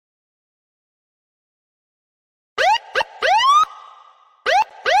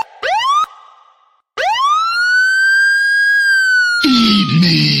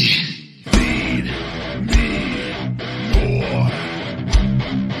me. Feed me more.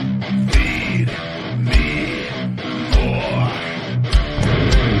 Feed me more.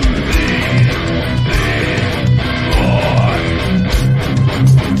 Feed me more.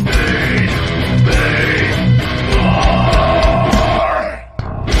 Feed me more.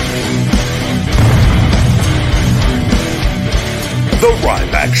 The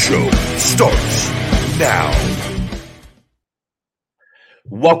Ryback Show starts now.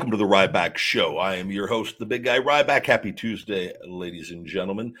 Welcome to the Ryback Show. I am your host, the big guy Ryback. Happy Tuesday, ladies and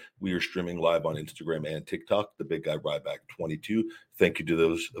gentlemen. We are streaming live on Instagram and TikTok, the big guy Ryback 22. Thank you to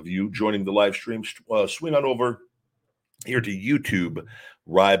those of you joining the live stream. Swing on over here to YouTube,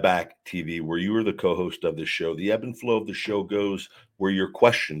 Ryback TV, where you are the co-host of the show. The ebb and flow of the show goes where your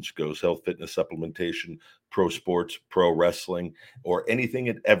questions goes: health, fitness, supplementation, pro sports, pro wrestling, or anything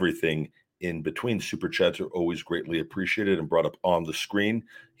and everything in between. Super chats are always greatly appreciated and brought up on the screen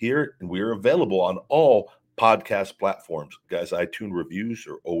here. And we are available on all podcast platforms. Guys, iTunes reviews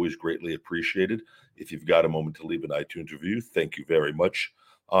are always greatly appreciated. If you've got a moment to leave an iTunes review, thank you very much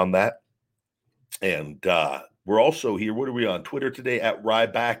on that. And we're also here. What are we on? Twitter today at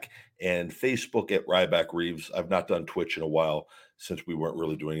Ryback and Facebook at Ryback Reeves. I've not done Twitch in a while since we weren't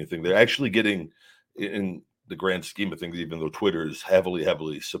really doing anything. They're actually getting, in the grand scheme of things, even though Twitter is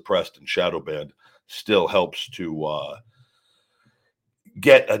heavily suppressed and shadow banned, still helps to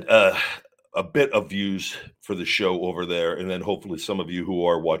get a bit of views for the show over there. And then hopefully some of you who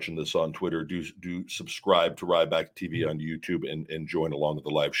are watching this on Twitter do subscribe to Ryback TV on YouTube and join along with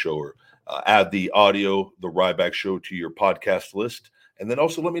the live show, or add the audio, the Ryback Show, to your podcast list. And then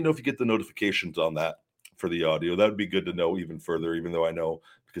also let me know if you get the notifications on that for the audio. That would be good to know even further, even though I know,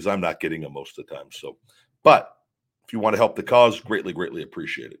 because I'm not getting them most of the time. So, but if you want to help the cause, greatly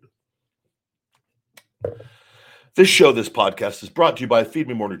appreciated. This podcast is brought to you by Feed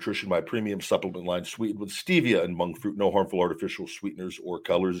Me More Nutrition, my premium supplement line sweetened with stevia and monk fruit, no harmful artificial sweeteners or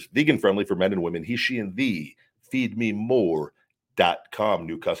colors, vegan friendly for men and women, he, she, and thee. FeedMeMore.com.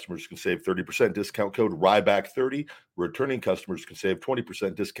 New customers can save 30% discount code Ryback30. Returning customers can save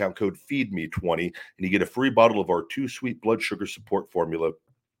 20% discount code FeedMe20, and you get a free bottle of our 2 Sweet Blood Sugar Support Formula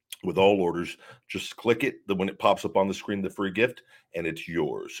with all orders. Just click it when it pops up on the screen, the free gift, and it's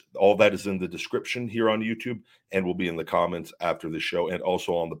yours. All that is in the description here on YouTube and will be in the comments after the show, and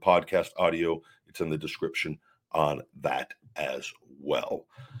also on the podcast audio. It's in the description on that as well.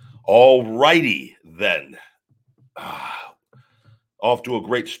 All righty then. Off to a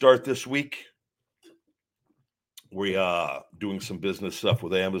great start this week. We are doing some business stuff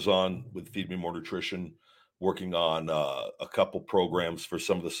with Amazon, with Feed Me More Nutrition, working on a couple programs for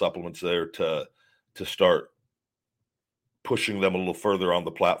some of the supplements there to start pushing them a little further on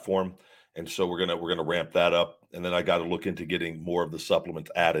the platform. And so we're gonna ramp that up. And then I got to look into getting more of the supplements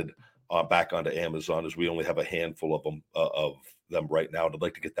added back onto Amazon, as we only have a handful of them right now. And I'd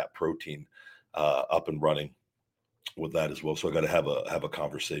like to get that protein up and running with that as well. So I got to have a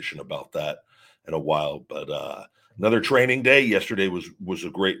conversation about that in a while. But another training day. Yesterday was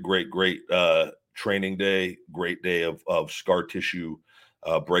a great training day. Great day of scar tissue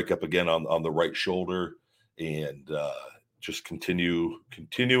breakup again on the right shoulder, and just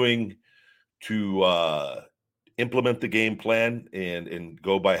continuing to implement the game plan and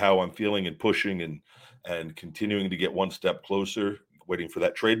go by how I'm feeling, and pushing and continuing to get one step closer, waiting for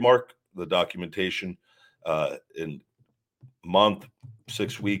that trademark, the documentation in a month,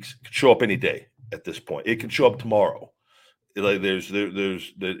 6 weeks. It could show up any day at this point. It could show up tomorrow. Like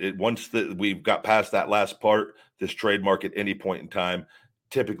once we've got past that last part, this trademark at any point in time.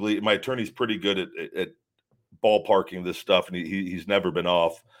 Typically, my attorney's pretty good at ballparking this stuff, and he's never been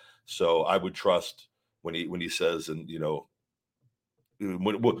off. So I would trust when he says, and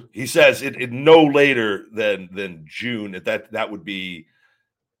when he says it no later than June. That would be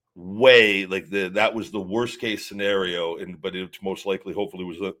way like that was the worst case scenario, but it's most likely, hopefully,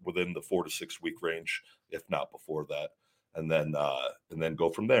 was within the 4 to 6 week range, if not before that, and then go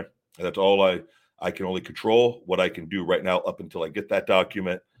from there. And that's all I can only control what I can do right now up until I get that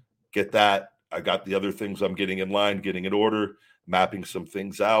document, get that. I got the other things I'm getting in line, getting in order, mapping some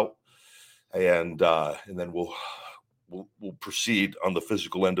things out, and then we'll proceed on the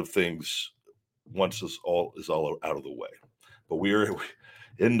physical end of things once this all is all out of the way. But we're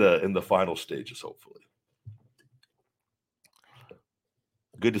in the final stages, hopefully.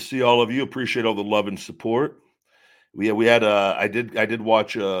 Good to see all of you. Appreciate all the love and support. We had I did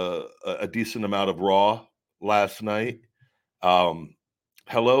watch a decent amount of Raw last night.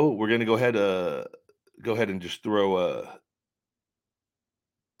 Hello, we're gonna go ahead and just throw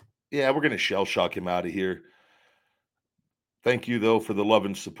we're gonna shell shock him out of here. Thank you, though, for the love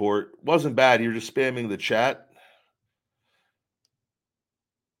and support. Wasn't bad. You're just spamming the chat.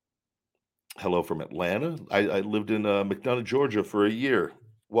 Hello from Atlanta. I lived in McDonough, Georgia for a year.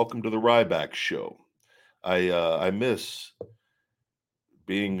 Welcome to the Ryback Show. I miss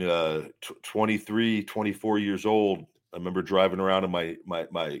being 23, 24 years old. I remember driving around in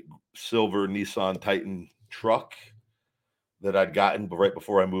my silver Nissan Titan truck that I'd gotten right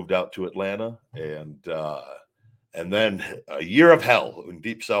before I moved out to Atlanta, and then a year of hell in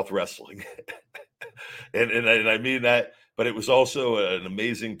Deep South Wrestling, and I mean that. But it was also an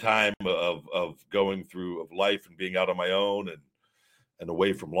amazing time of going through of life and being out on my own and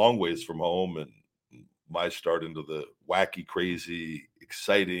away from long ways from home, and my start into the wacky, crazy,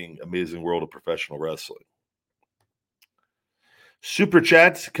 exciting, amazing world of professional wrestling. Super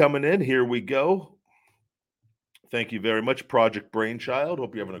chats coming in. Here we go. Thank you very much, Project Brainchild.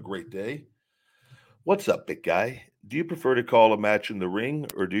 Hope you're having a great day. What's up, big guy? Do you prefer to call a match in the ring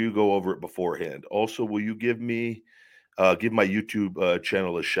or do you go over it beforehand? Also, will you give my YouTube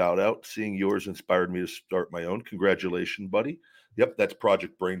channel a shout out? Seeing yours inspired me to start my own. Congratulations, buddy. Yep, that's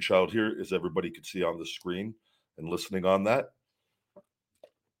Project Brainchild here, as everybody can see on the screen and listening on that.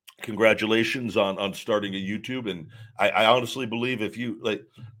 Congratulations on starting a YouTube. And I honestly believe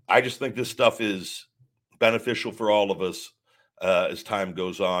I just think this stuff is beneficial for all of us as time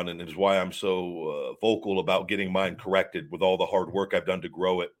goes on, and is why I'm so vocal about getting mine corrected with all the hard work I've done to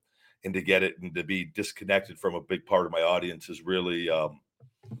grow it and to get it, and to be disconnected from a big part of my audience is really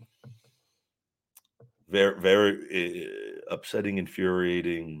very, very upsetting,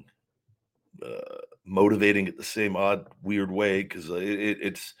 infuriating, motivating at the same odd, weird way, because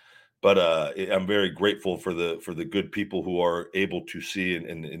it's. But I'm very grateful for the good people who are able to see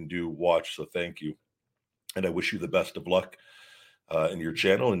and do watch. So thank you, and I wish you the best of luck in your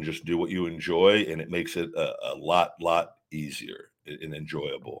channel, and just do what you enjoy, and it makes it a lot easier and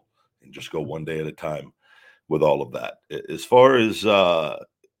enjoyable, and just go one day at a time with all of that. As far as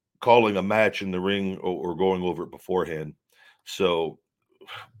calling a match in the ring or going over it beforehand, so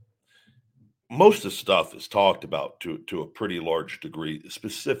most of the stuff is talked about to a pretty large degree,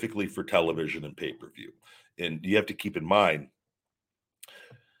 specifically for television and pay-per-view. And you have to keep in mind,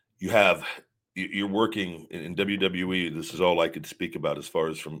 you're working in WWE. This is all I could speak about as far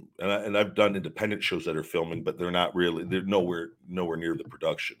as and I've done independent shows that are filming, but they're nowhere near the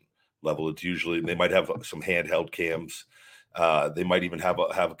production level. It's usually, they might have some handheld cams. They might even have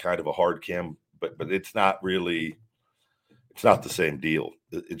a kind of a hard cam, but it's not really. It's not the same deal.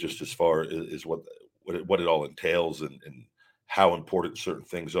 It just, as far as what it all entails, and how important certain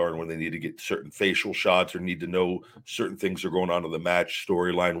things are, and when they need to get certain facial shots or need to know certain things are going on in the match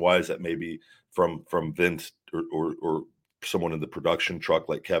storyline wise, that may be from Vince or someone in the production truck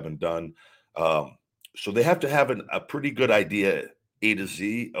like Kevin Dunn. So they have to have a pretty good idea, A to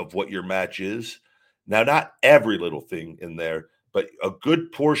Z, of what your match is. Now, not every little thing in there, but a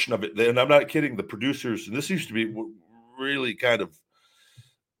good portion of it. And I'm not kidding. The producers, and this used to be really kind of,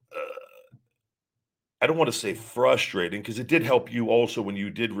 I don't want to say frustrating, because it did help you also when you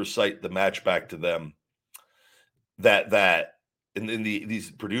did recite the match back to them, that and then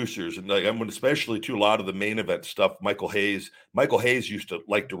these producers, and like, I'm especially to a lot of the main event stuff. Michael Hayes used to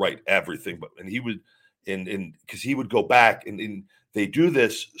like to write everything, and he would, and because he would go back and they do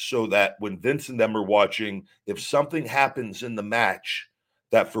this so that when Vince and them are watching, if something happens in the match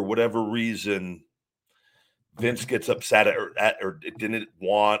that for whatever reason Vince gets upset at or didn't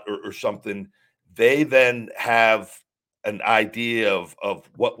want or something, they then have an idea of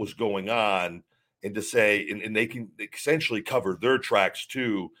what was going on, and to say, and they can essentially cover their tracks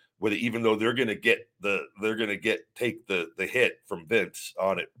too, with it, even though they're going to take the hit from Vince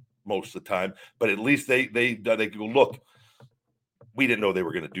on it most of the time, but at least they go, look, we didn't know they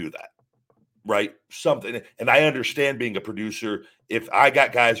were going to do that. Right. Something. And I understand, being a producer, if I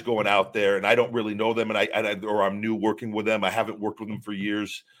got guys going out there and I don't really know them, or I'm new working with them, I haven't worked with them for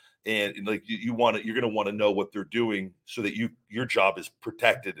years, and like you're going to want to know what they're doing so that your job is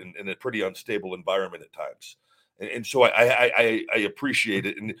protected in a pretty unstable environment at times. And so I appreciate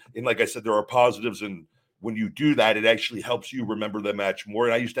it. And like I said, there are positives, and when you do that, it actually helps you remember the match more.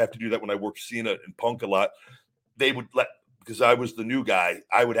 And I used to have to do that when I worked Cena and Punk a lot. They would because I was the new guy,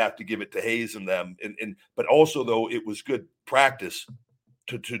 I would have to give it to Hayes and them. But also, though, it was good practice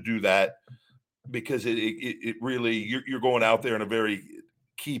to do that, because it really, you're going out there in a very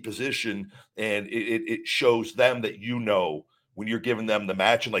key position, and it shows them that, when you're giving them the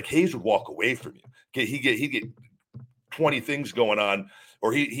match, and like Hayes would walk away from you. He get 20 things going on,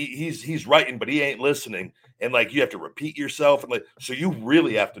 or he's writing, but he ain't listening. And like, you have to repeat yourself. And like, so you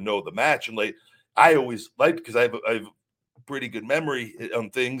really have to know the match. And like, I always like, because I've pretty good memory on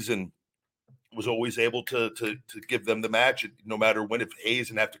things and was always able to give them the match, no matter when. If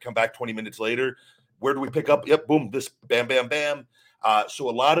Hayes and have to come back 20 minutes later, where do we pick up? Yep, boom, this, bam, bam, bam. So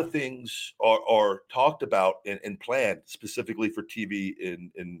a lot of things are talked about and planned specifically for TV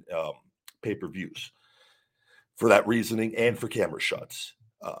in pay-per-views for that reasoning and for camera shots.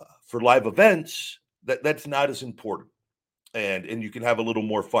 For live events, that's not as important. And you can have a little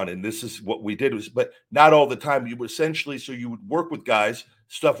more fun. And this is what we did, but not all the time. You would essentially, so you would work with guys.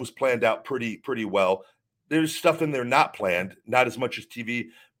 Stuff was planned out pretty well. There's stuff in there not planned, not as much as TV,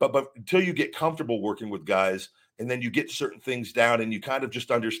 but until you get comfortable working with guys, and then you get certain things down, and you kind of just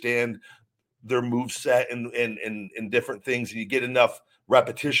understand their move set and different things, and you get enough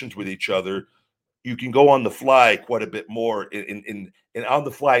repetitions with each other, you can go on the fly quite a bit more and on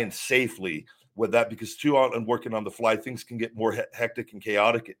the fly and safely with that, because too on and working on the fly, things can get more hectic and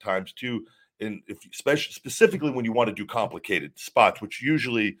chaotic at times too. And if especially specifically when you want to do complicated spots, which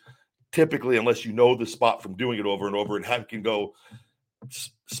usually typically, unless you know the spot from doing it over and over, and have can go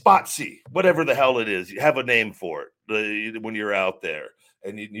spot C, whatever the hell it is, you have a name for it when you're out there.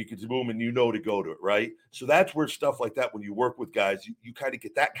 And you can boom and you know to go to it, right? So that's where stuff like that, when you work with guys, you kind of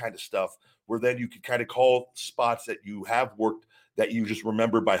get that kind of stuff where then you can kind of call spots that you have worked that you just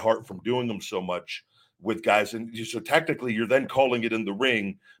remember by heart from doing them so much with guys. And so technically you're then calling it in the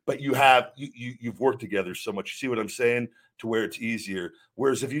ring, but you've worked together so much. You see what I'm saying? To where it's easier.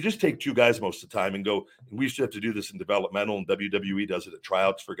 Whereas if you just take two guys most of the time and go, and we used to have to do this in developmental, and WWE does it at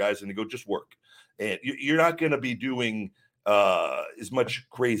tryouts for guys, and they go, just work. And you're not going to be doing as much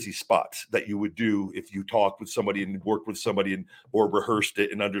crazy spots that you would do if you talked with somebody and worked with somebody and or rehearsed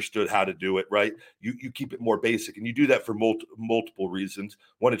it and understood how to do it, right? You keep it more basic, and you do that for multiple reasons.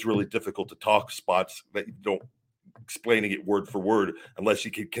 One, it's really difficult to talk spots that you don't explaining it word for word unless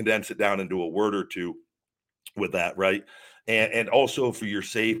you can condense it down into a word or two with that, right? And also for your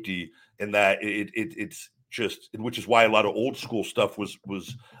safety, and that it's just, which is why a lot of old school stuff was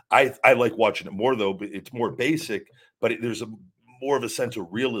I like watching it more though, but it's more basic, but there's a more of a sense of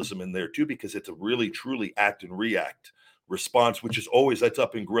realism in there too, because it's a really truly act and react response, which is always, that's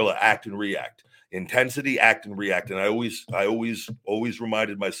up in Gorilla, act and react, intensity, act and react. And I always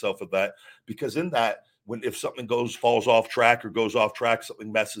reminded myself of that, because in that, if something falls off track or goes off track,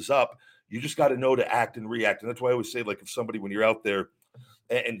 something messes up, you just got to know to act and react. And that's why I always say, like, if somebody, when you're out there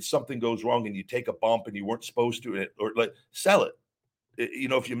and something goes wrong and you take a bump and you weren't supposed to, or like, sell it.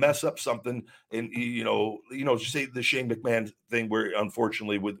 If you mess up something, and say the Shane McMahon thing where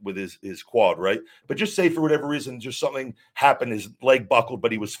unfortunately with his quad, right? But just say for whatever reason, just something happened, his leg buckled,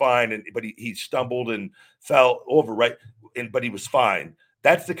 but he was fine, but he stumbled and fell over, right? But he was fine.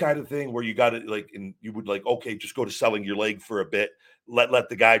 That's the kind of thing where you got to and you would okay, just go to selling your leg for a bit. Let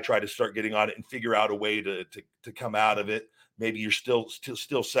the guy try to start getting on it and figure out a way to come out of it. Maybe you're still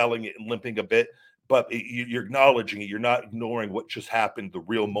selling it and limping a bit, but you're acknowledging it. You're not ignoring what just happened, the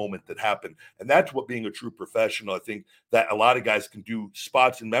real moment that happened. And that's what being a true professional, I think, that a lot of guys can do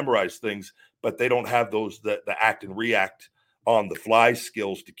spots and memorize things, but they don't have those, the act and react on the fly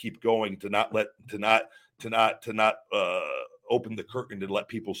skills to keep going, to not open the curtain to let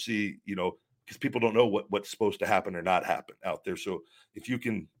people see, because people don't know what's supposed to happen or not happen out there. So if you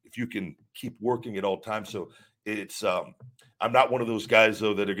can keep working at all times. So it's I'm not one of those guys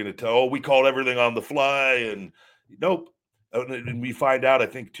though that are going to tell, we called everything on the fly, and nope. And we find out, I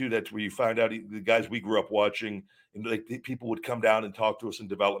think too, that's where you find out the guys we grew up watching, and people would come down and talk to us in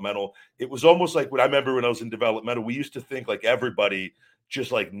developmental. It was almost like when I remember when I was in developmental, we used to think like everybody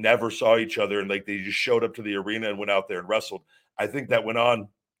just never saw each other, and they just showed up to the arena and went out there and wrestled. I think that went on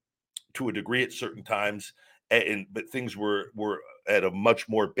to a degree at certain times, but things were at a much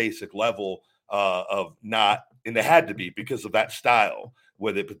more basic level of not, and they had to be because of that style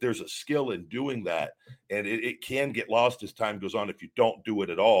with it. But there's a skill in doing that, and it can get lost as time goes on if you don't do it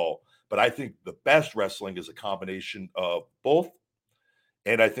at all. But I think the best wrestling is a combination of both,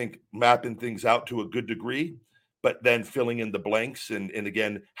 and I think mapping things out to a good degree, but then filling in the blanks, and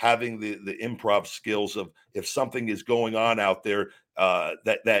again having the improv skills of, if something is going on out there,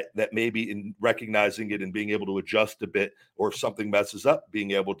 that maybe in recognizing it and being able to adjust a bit, or if something messes up,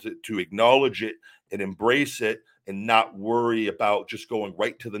 being able to acknowledge it and embrace it, and not worry about just going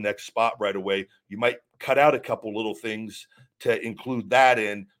right to the next spot right away. You might cut out a couple little things to include that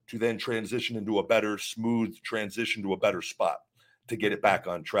in, to then transition into a better smooth transition to a better spot to get it back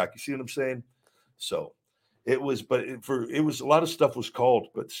on track. You see what I'm saying? So it was, it was a lot of stuff was called,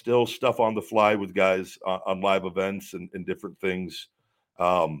 but still stuff on the fly with guys on live events and different things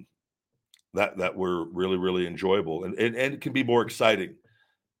that were really, really enjoyable, and it can be more exciting,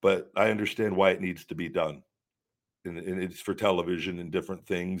 but I understand why it needs to be done. and it's for television and different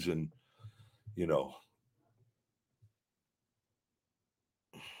things, and you know.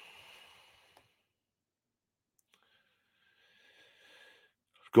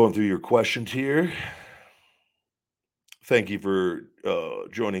 Going through your questions here. Thank you for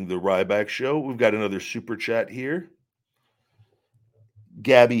joining the Ryback Show. We've got another super chat here.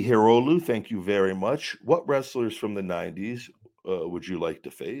 Gabby Hirolu, thank you very much. What wrestlers from the 90s would you like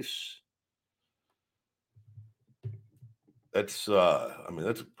to face? That's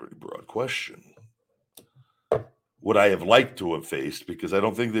that's a pretty broad question. Would I have liked to have faced? Because I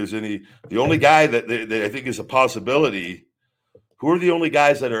don't think there's any. The only guy that I think is a possibility. Who are the only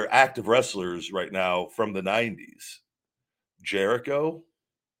guys that are active wrestlers right now from the 90s? Jericho,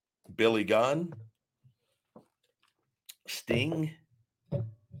 Billy Gunn, Sting,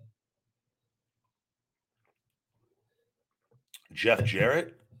 Jeff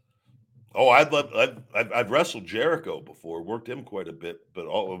Jarrett. Oh, I've wrestled Jericho before, worked him quite a bit, but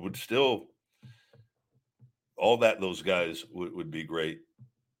all those guys would be great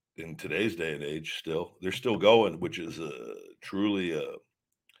in today's day and age. Still, they're still going, which is truly a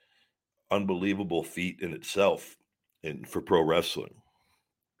unbelievable feat in itself, for pro wrestling.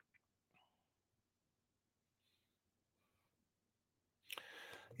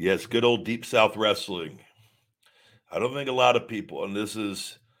 Yes, good old Deep South wrestling. I don't think a lot of people, and this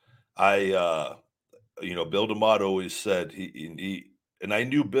is, Bill DeMott always said and I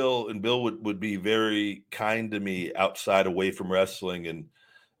knew Bill, and Bill would be very kind to me outside, away from wrestling, and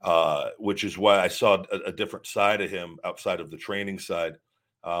which is why I saw a different side of him outside of the training side.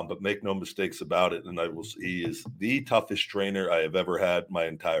 But make no mistakes about it, and he is the toughest trainer I have ever had my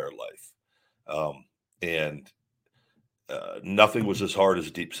entire life. And nothing was as hard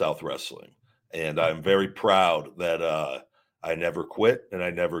as Deep South wrestling. And I'm very proud that I never quit and I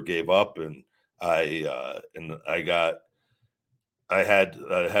never gave up. And I had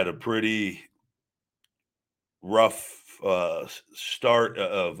a pretty rough start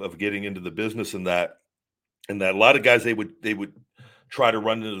of getting into the business, and that a lot of guys, they would try to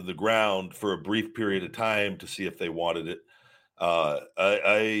run into the ground for a brief period of time to see if they wanted it.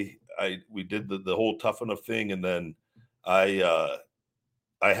 We did the whole tough enough thing, and then I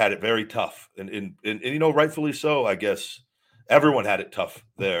had it very tough, and rightfully so. I guess everyone had it tough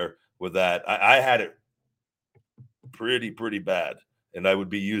there with that. I had it pretty bad, and I would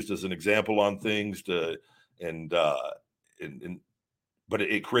be used as an example on things but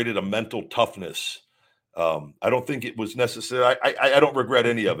it created a mental toughness. I don't think it was necessary. I don't regret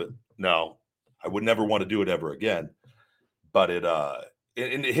any of it. No, I would never want to do it ever again. But it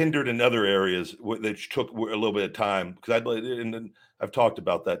hindered in other areas that took a little bit of time, because I've talked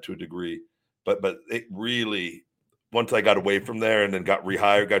about that to a degree. But it really, once I got away from there and then got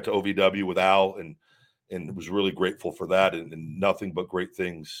rehired, got to OVW with Al, and was really grateful for that, and nothing but great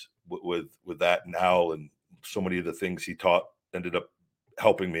things with that and Al, and so many of the things he taught ended up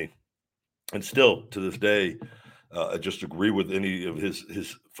helping me. And still to this day, I just agree with any of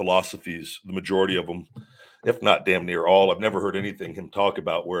his philosophies, the majority of them, if not damn near all. I've never heard anything him talk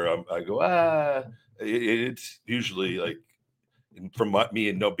about where I go, it's usually like, from me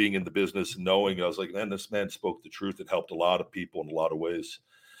and being in the business and knowing, I was like, man, this man spoke the truth. It helped a lot of people in a lot of ways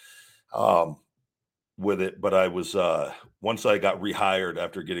with it. But I was, once I got rehired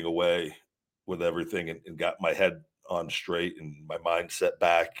after getting away with everything, and got my head on straight and my mindset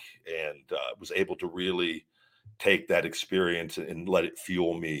back, and was able to really take that experience and let it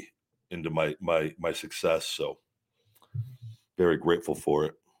fuel me into my success. So very grateful for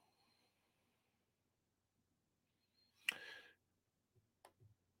it.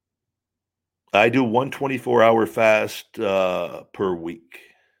 I do 1 24-hour fast per week.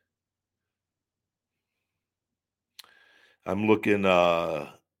 I'm looking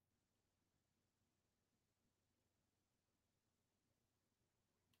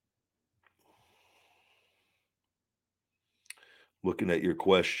looking at your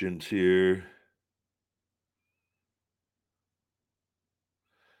questions here.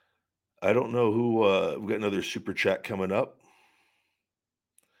 I don't know who we've got another super chat coming up.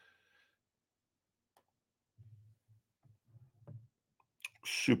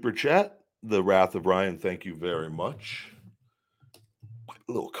 Super chat, the Wrath of Ryan, thank you very much.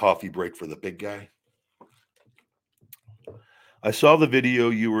 A little coffee break for the big guy. I saw the video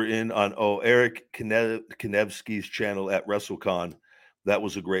you were in on Eric Konevsky's channel at WrestleCon. That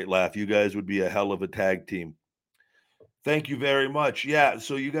was a great laugh. You guys would be a hell of a tag team. Thank you very much. Yeah,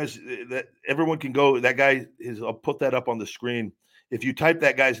 so you guys, that everyone can go. That guy is. I'll put that up on the screen. If you type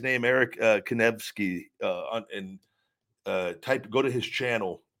that guy's name, Eric Konevsky, and go to his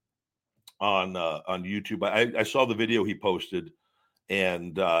channel. on YouTube. I saw the video he posted,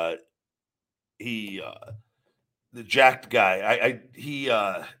 and he the jacked guy.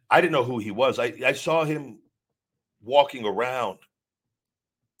 I didn't know who he was. I saw him walking around.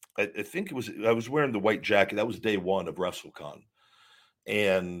 I think I was wearing the white jacket. That was day one of WrestleCon,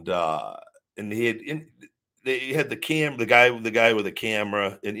 and he had they had the guy with the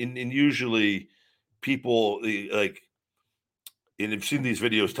camera, and usually people like, and I've seen these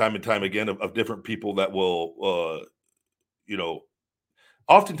videos time and time again of different people that will you know,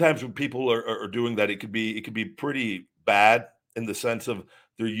 oftentimes when people are doing that, it could be pretty bad in the sense of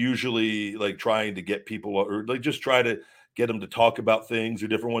they're usually like trying to get people, or like just try to get them to talk about things or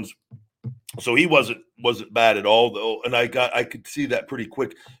different ones. So he wasn't bad at all though, and I could see that pretty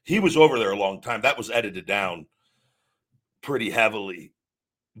quick. He was over there a long time. That was edited down pretty heavily,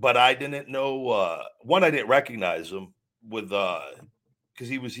 but I didn't know. One, I didn't recognize him with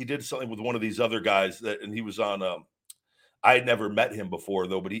because he did something with one of these other guys that, and he was on. I had never met him before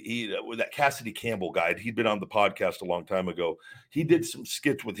though, but he with that Cassidy Campbell guy. He'd been on the podcast a long time ago. He did some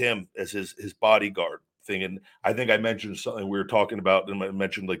skits with him as his bodyguard thing, and I think I mentioned something we were talking about, and I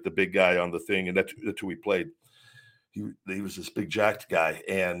mentioned like the big guy on the thing, and that's who he played. He was this big jacked guy,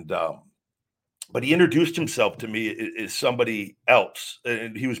 and but he introduced himself to me as somebody else,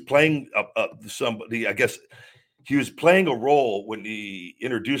 and he was playing somebody. I guess he was playing a role when he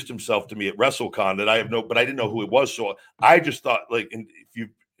introduced himself to me at WrestleCon that but I didn't know who it was. So I just thought, like, if you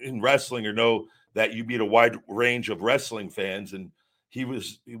in wrestling or know that you meet a wide range of wrestling fans, and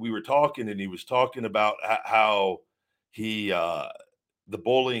we were talking, and he was talking about how he the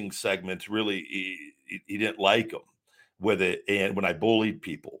bullying segments really he didn't like them with it, and when I bullied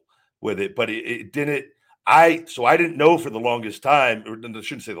people with it, but it didn't. I didn't know for the longest time, or I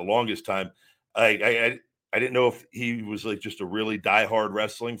shouldn't say the longest time. I didn't know if he was like just a really diehard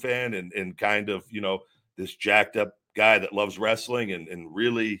wrestling fan and kind of, this jacked up guy that loves wrestling and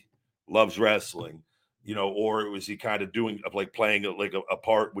really loves wrestling, or was he kind of doing like playing a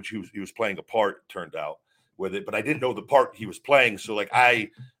part, which he was playing a part, turned out with it, but I didn't know the part he was playing. So like I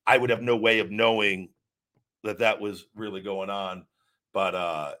would have no way of knowing that was really going on,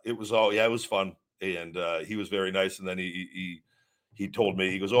 but it was it was fun. And he was very nice. And then he told me,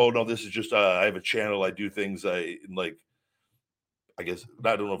 he goes, "Oh no, this is just I have a channel. I do things like, I guess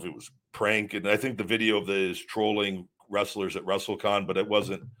I don't know if it was prank." And I think the video of this trolling wrestlers at WrestleCon, but it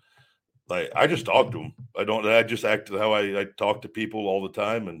wasn't like I just talked to him. I just acted how I talk to people all the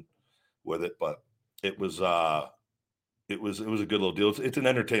time and with it. But it was it was a good little deal. It's an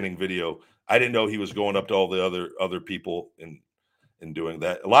entertaining video. I didn't know he was going up to all the other people and doing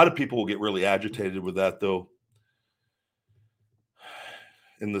that. A lot of people will get really agitated with that though,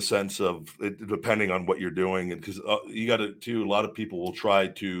 in the sense of it, depending on what you're doing, and because you got to too. A lot of people will try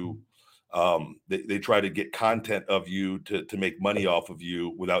to they try to get content of you to make money off of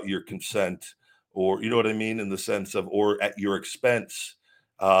you without your consent, or you know what I mean, in the sense of, or at your expense,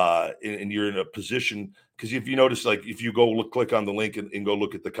 and you're in a position. Because if you notice, like if you go click on the link and go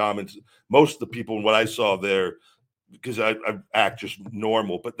look at the comments, most of the people, what I saw there, because I act just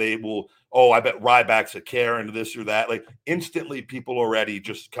normal, but they will, oh, I bet Ryback's a Karen to this or that. Like instantly people already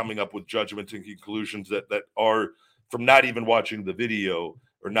just coming up with judgments and conclusions that are from not even watching the video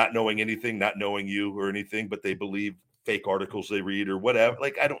or not knowing anything, not knowing you or anything, but they believe fake articles they read or whatever.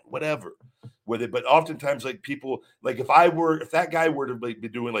 Like whatever with it. But oftentimes like people, like if that guy were to be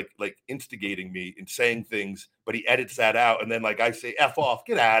doing like instigating me and saying things, but he edits that out. And then like I say, F off,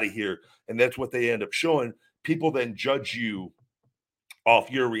 get out of here. And that's what they end up showing. People then judge you off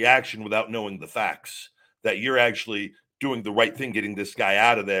your reaction without knowing the facts, that you're actually doing the right thing, getting this guy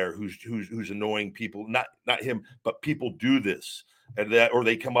out of there who's annoying people, not him, but people do this, and that, or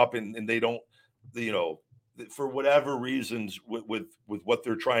they come up and they don't, for whatever reasons with what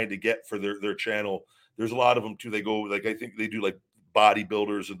they're trying to get for their channel. There's a lot of them too. They go, like, I think they do like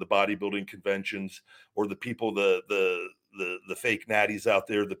bodybuilders and the bodybuilding conventions, or the people, the fake natties out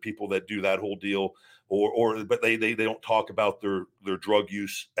there, the people that do that whole deal, but they don't talk about their drug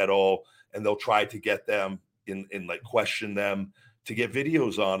use at all, and they'll try to get them in like question them to get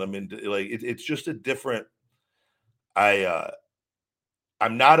videos on them, and like it's just a different. I'm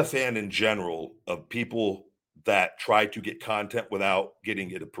not a fan in general of people that try to get content without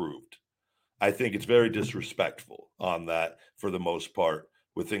getting it approved. I think it's very disrespectful on that for the most part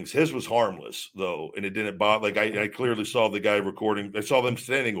with things. His was harmless though, and it didn't bother. Like I clearly saw the guy recording. I saw them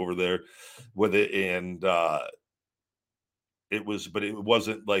standing over there with it, and but it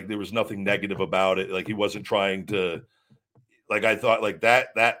wasn't like there was nothing negative about it. Like he wasn't trying to. Like I thought, like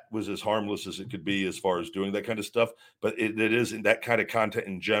that was as harmless as it could be as far as doing that kind of stuff. But it isn't that kind of content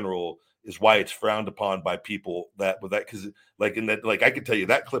in general. is why it's frowned upon by people that with that, because like in that, like I can tell you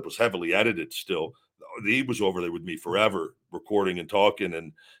that clip was heavily edited still. He was over there with me forever recording and talking,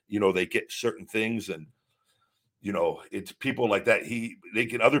 and they get certain things, and it's people like that.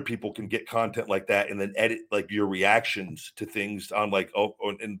 Other people can get content like that and then edit like your reactions to things on like,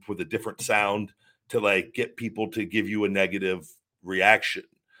 and with a different sound to like get people to give you a negative reaction.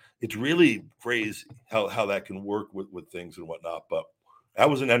 It's really crazy how that can work with things and whatnot. But that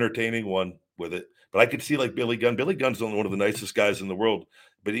was an entertaining one with it. But I could see like Billy Gunn. Billy Gunn's only one of the nicest guys in the world,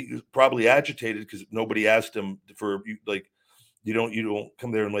 but he was probably agitated because nobody asked him for like, you don't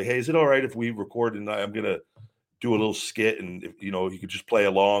come there and like, hey, is it all right if we record and I'm gonna do a little skit, and if you could just play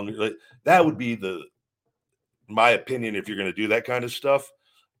along. Like, that would be my opinion. If you're going to do that kind of stuff,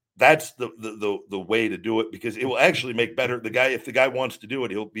 that's the way to do it, because it will actually make better the guy. If the guy wants to do it,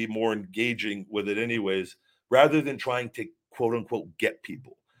 he'll be more engaging with it anyways, rather than trying to quote unquote get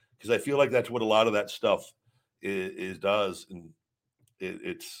people. Because I feel like that's what a lot of that stuff does, and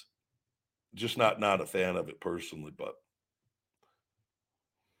it's just not a fan of it personally. But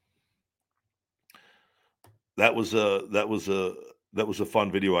that was a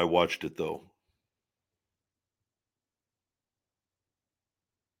fun video. I watched it though.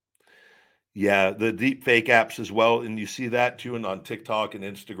 Yeah, the deep fake apps as well, and you see that too, and on TikTok and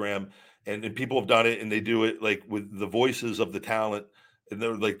Instagram, and people have done it, and they do it like with the voices of the talent, and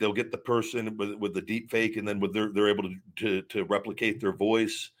they're like they'll get the person with the deep fake, and then with they're able to replicate their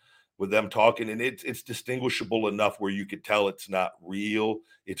voice with them talking, and it's distinguishable enough where you could tell it's not real.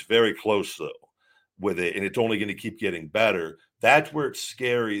 It's very close though with it, and it's only going to keep getting better. That's where it's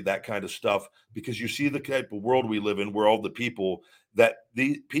scary, that kind of stuff, because you see the type of world we live in, where all the people that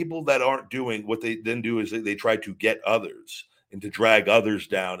aren't doing what they then do is they try to get others and to drag others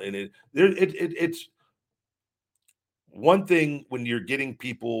down, and it's one thing when you're getting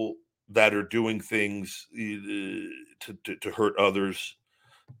people that are doing things to hurt others,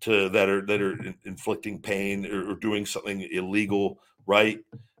 that are inflicting pain, or doing something illegal, right?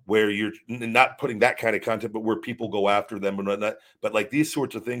 Where you're not putting that kind of content, but where people go after them and whatnot. But like these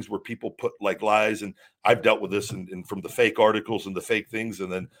sorts of things where people put like lies, and I've dealt with this, and from the fake articles and the fake things,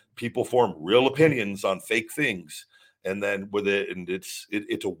 and then people form real opinions on fake things, and then with it, and it's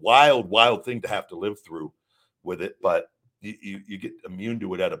a wild thing to have to live through with it. But you get immune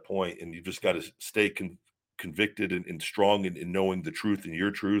to it at a point, and you just got to stay convicted and strong in knowing the truth and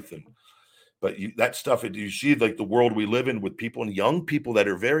your truth. And but that stuff, you see like the world we live in with people, and young people that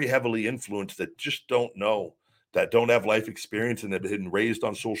are very heavily influenced, that just don't know, that don't have life experience, and that have been raised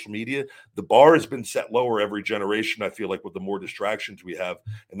on social media. The bar has been set lower every generation, I feel like, with the more distractions we have.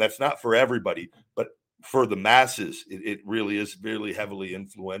 And that's not for everybody, but for the masses, it really is really heavily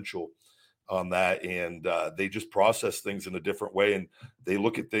influential on that. And they just process things in a different way, and they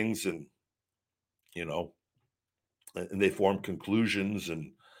look at things, and you know and they form conclusions,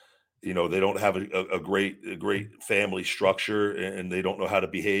 and they don't have a great family structure, and they don't know how to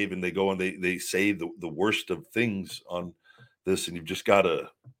behave, and they go and they say the worst of things on this, and you've just got to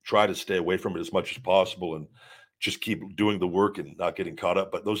try to stay away from it as much as possible, and just keep doing the work and not getting caught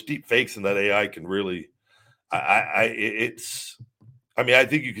up. But those deep fakes and that AI can really, it's, I mean, I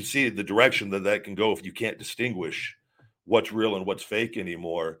think you can see the direction that can go if you can't distinguish what's real and what's fake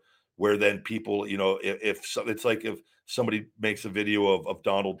anymore. Where then people, it's like if somebody makes a video of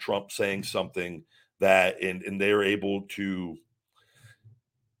Donald Trump saying something that, and they're able to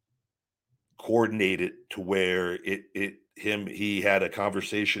coordinate it to where he had a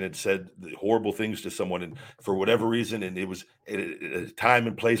conversation and said horrible things to someone, and for whatever reason, and it was at a time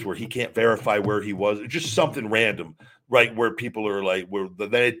and place where he can't verify where he was, just something random, right? Where people are like, where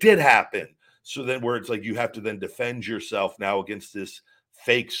then it did happen. So then where it's like you have to then defend yourself now against this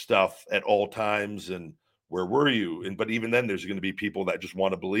fake stuff at all times, and where were you? And but even then there's going to be people that just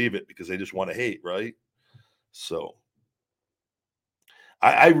want to believe it because they just want to hate, right? So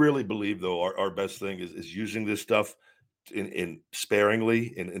I really believe though our best thing is using this stuff in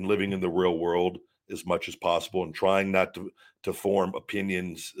sparingly, and living in the real world as much as possible, and trying not to form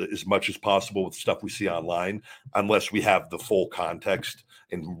opinions as much as possible with stuff we see online, unless we have the full context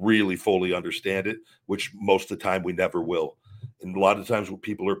and really fully understand it, which most of the time we never will. And a lot of times what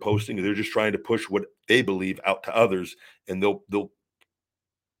people are posting, they're just trying to push what they believe out to others, and they'll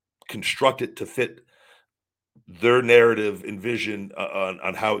construct it to fit their narrative and vision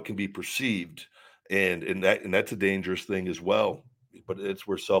on how it can be perceived, and that's a dangerous thing as well. But it's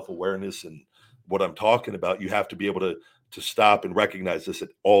where self-awareness and what I'm talking about, you have to be able to stop and recognize this at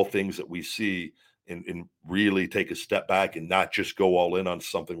all things that we see, and really take a step back and not just go all in on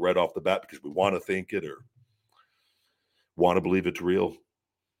something right off the bat because we want to think it or want to believe it's real.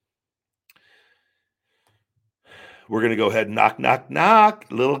 We're going to go ahead and knock, knock, knock.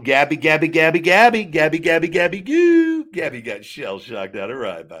 Little Gabby, Gabby, Gabby, Gabby, Gabby, Gabby, Gabby, goo. Gabby got shell shocked out of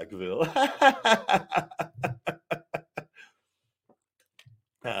Rybackville.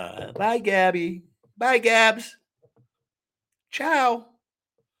 Bye, Gabby. Bye, Gabs. Ciao.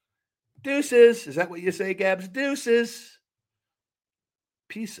 Deuces. Is that what you say, Gabs? Deuces.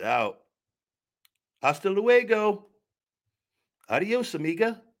 Peace out. Hasta luego. Adios,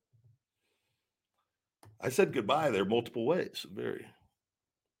 amiga. I said goodbye there multiple ways. Very.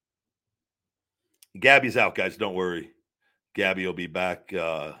 Gabby's out, guys. Don't worry. Gabby will be back.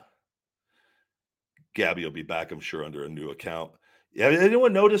 Gabby will be back, I'm sure, under a new account. Yeah,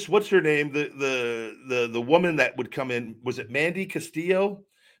 anyone notice what's her name? The woman that would come in, was it Mandy Castillo?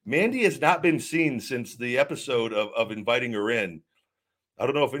 Mandy has not been seen since the episode of inviting her in. I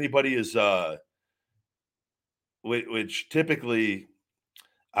don't know if anybody is which typically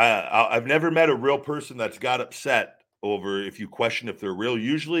I've never met a real person that's got upset over if you question if they're real.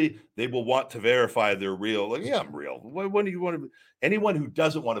 Usually they will want to verify they're real. Like, yeah, I'm real. When do you want to? Anyone who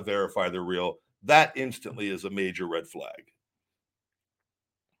doesn't want to verify they're real, that instantly is a major red flag.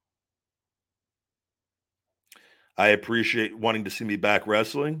 I appreciate wanting to see me back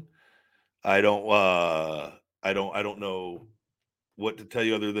wrestling. I don't know what to tell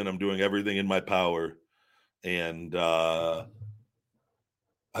you other than I'm doing everything in my power, and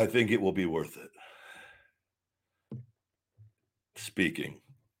I think it will be worth it. Speaking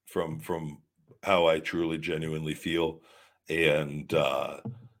from how I truly genuinely feel, and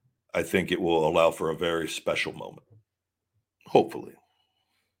I think it will allow for a very special moment. Hopefully.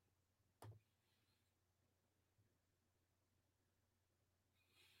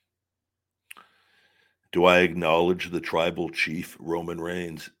 Do I acknowledge the tribal chief Roman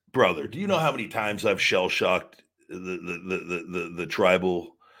Reigns? Brother, do you know how many times I've shell shocked the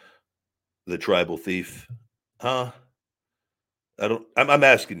tribal thief? Huh? I'm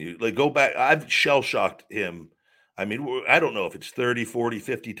asking you, like, go back. I've shell shocked him. I mean, I don't know if it's 30, 40,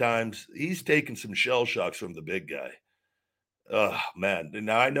 50 times. He's taken some shell shocks from the big guy. Oh, man. And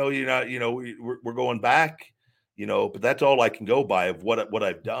now I know you're not, we're going back, but that's all I can go by of what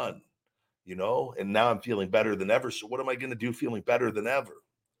I've done, and now I'm feeling better than ever. So what am I going to do feeling better than ever?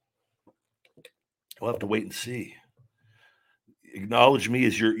 We'll have to wait and see. Acknowledge me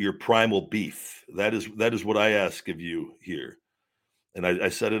as your primal beef. That is what I ask of you here. And I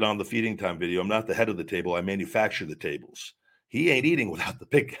said it on the feeding time video. I'm not the head of the table. I manufacture the tables. He ain't eating without the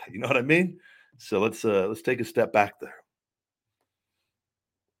big guy. You know what I mean? So let's take a step back there.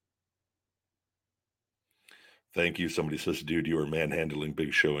 Thank you. Somebody says, dude, you are manhandling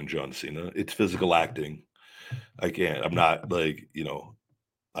Big Show and John Cena. It's physical acting. I'm not like,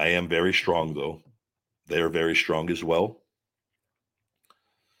 I am very strong though. They are very strong as well.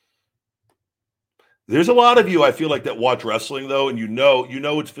 There's a lot of you, I feel like, that watch wrestling though, and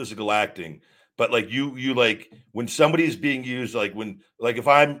it's physical acting. But like you like when somebody's being used, like if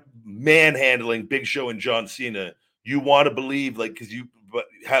I'm manhandling Big Show and John Cena, you want to believe what you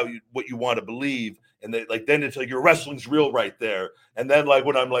want to believe, and then it's like your wrestling's real right there. And then like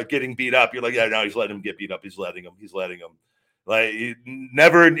when I'm like getting beat up, you're like, yeah, now he's letting him get beat up. He's letting him. Like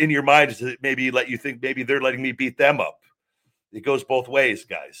never in your mind does it maybe let you think maybe they're letting me beat them up. It goes both ways,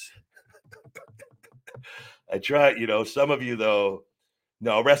 guys. I try, some of you though,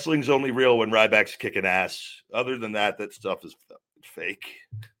 no, wrestling's only real when Ryback's kicking ass. Other than that stuff is fake.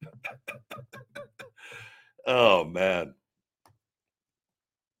 Oh man.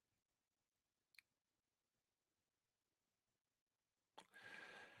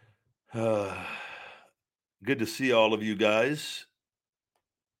 Good to see all of you guys.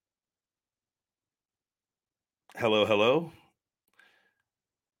 Hello, hello.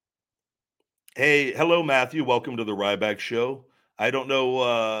 Hey, hello, Matthew. Welcome to the Ryback Show. I don't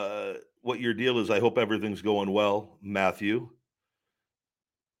know what your deal is. I hope everything's going well, Matthew.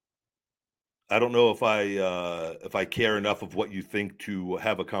 I don't know if I care enough of what you think to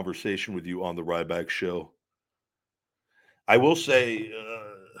have a conversation with you on the Ryback Show. I will say,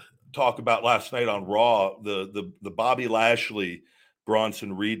 talk about last night on Raw, the Bobby Lashley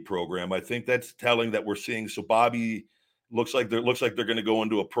Bronson Reed program. I think that's telling that we're seeing. So Bobby looks like they're going to go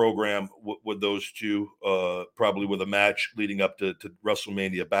into a program with those two, probably with a match leading up to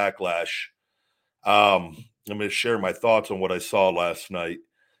WrestleMania Backlash. I'm going to share my thoughts on what I saw last night.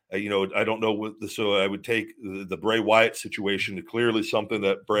 I don't know so I would take the Bray Wyatt situation to clearly something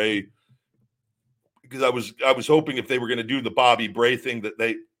that Bray, because I was hoping if they were going to do the Bobby Bray thing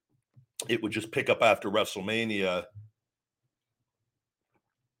that it would just pick up after WrestleMania,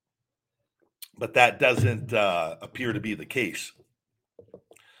 but that doesn't appear to be the case.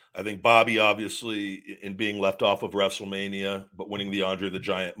 I think Bobby, obviously, in being left off of WrestleMania, but winning the Andre the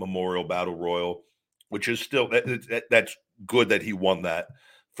Giant Memorial Battle Royal, which is still that's good that he won that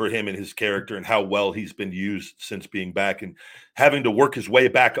for him and his character and how well he's been used since being back and having to work his way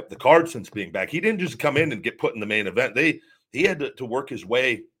back up the card since being back. He didn't just come in and get put in the main event. He had to work his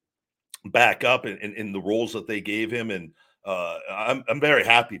way back up in the roles that they gave him, and I'm very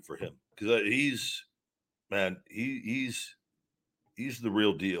happy for him because he's man he's the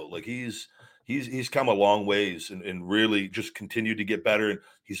real deal. Like he's come a long ways and really just continued to get better. And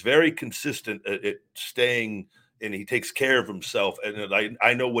he's very consistent at staying and he takes care of himself. And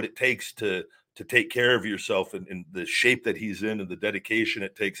I know what it takes to take care of yourself and the shape that he's in and the dedication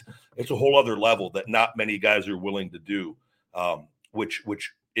it takes. It's a whole other level that not many guys are willing to do. Which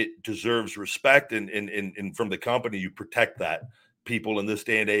it deserves respect and from the company, you protect that people in this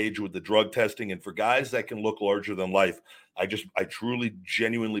day and age with the drug testing and for guys that can look larger than life. I truly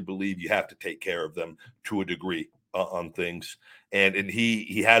genuinely believe you have to take care of them to a degree on things. And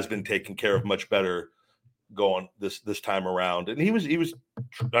he has been taken care of much better going this time around. And he was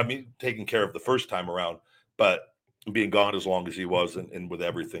I mean taken care of the first time around, but being gone as long as he was and with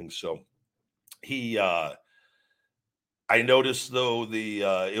everything. So he I noticed though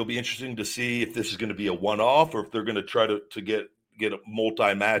it'll be interesting to see if this is going to be a one-off or if they're going to try to get a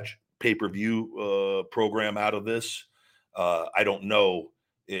multi-match pay-per-view program out of this. I don't know.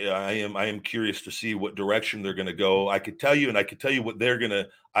 I am curious to see what direction they're going to go. I could tell you, and I could tell you what they're going to.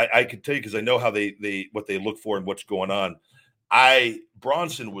 I could tell you because I know how they what they look for and what's going on.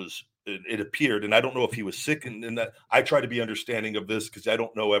 Bronson was it appeared, and I don't know if he was sick, and that I try to be understanding of this because I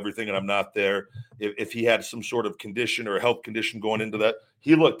don't know everything and I'm not there. If he had some sort of condition or a health condition going into that,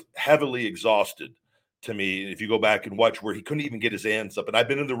 he looked heavily exhausted to me. If you go back and watch where he couldn't even get his hands up, and I've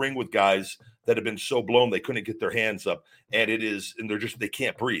been in the ring with guys that have been so blown they couldn't get their hands up, and they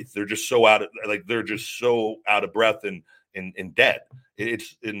can't breathe. They're just so they're just so out of breath and dead.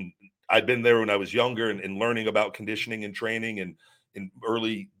 It's in I've been there when I was younger and learning about conditioning and training and in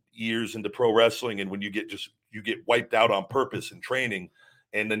early years into pro wrestling. And when you get wiped out on purpose in training,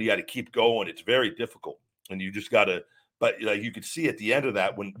 and then you got to keep going, it's very difficult. And you just got to, but like you could see at the end of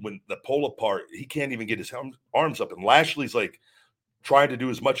that, when the pull apart, he can't even get his arms up. And Lashley's like trying to do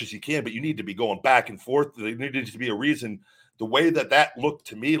as much as he can, but you need to be going back and forth. There needed to be a reason. The way that looked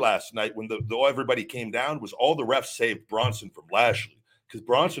to me last night when everybody came down was all the refs saved Bronson from Lashley because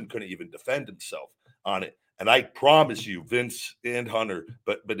Bronson couldn't even defend himself on it. And I promise you, Vince and Hunter,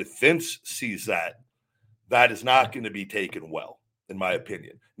 but if Vince sees that, that is not going to be taken well, in my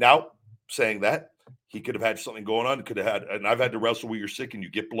opinion. Now, saying that, he could have had something going on. Could have had, and I've had to wrestle where you're sick and you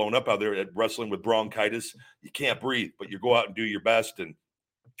get blown up out there at wrestling with bronchitis. You can't breathe, but you go out and do your best. And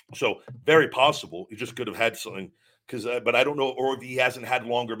so, very possible he just could have had something. But I don't know, or if he hasn't had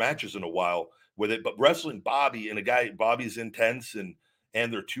longer matches in a while with it. But wrestling Bobby and Bobby's intense and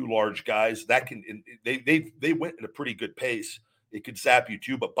they're two large guys that can. They went at a pretty good pace. It could zap you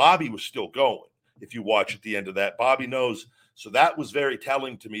too, but Bobby was still going. If you watch at the end of that, Bobby knows. So that was very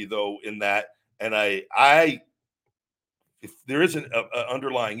telling to me, though, in that. And if there isn't an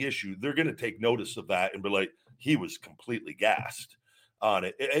underlying issue, they're going to take notice of that and be like, he was completely gassed on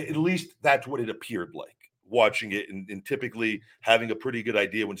it. At least that's what it appeared like watching it, and typically having a pretty good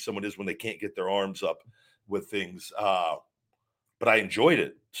idea when someone is when they can't get their arms up with things. But I enjoyed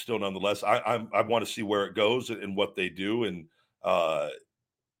it still, nonetheless. I want to see where it goes and what they do, and are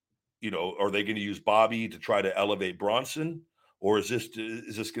they going to use Bobby to try to elevate Bronson, or is this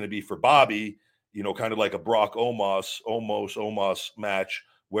going to be for Bobby? Kind of like a Brock Omos match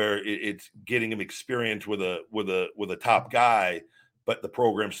where it's getting him experience with a top guy, but the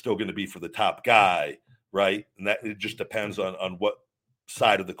program's still going to be for the top guy, right? And that it just depends on what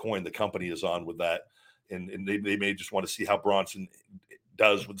side of the coin the company is on with that, and they may just want to see how Bronson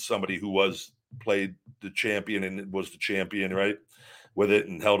does with somebody who played the champion and was the champion, right? With it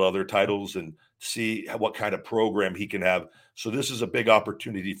and held other titles and see what kind of program he can have. So this is a big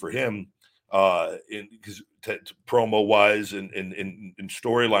opportunity for him because promo wise and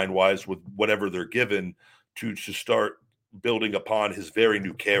storyline wise with whatever they're given to start building upon his very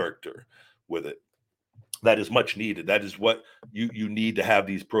new character with it. That is much needed. That is what you need to have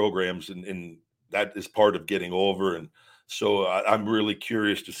these programs, and that is part of getting over. And so I'm really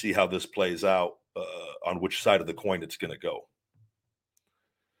curious to see how this plays out on which side of the coin it's going to go.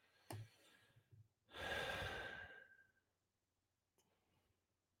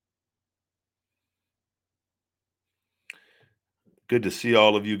 Good to see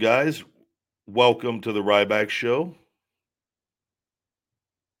all of you guys. Welcome to the Ryback Show.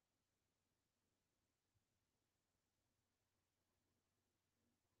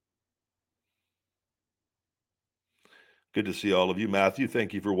 Good to see all of you. Matthew,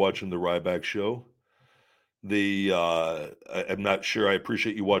 thank you for watching the Ryback show. I'm not sure. I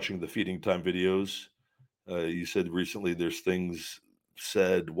appreciate you watching the feeding time videos. You said recently there's things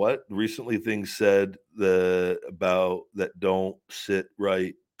said. What recently things said about that don't sit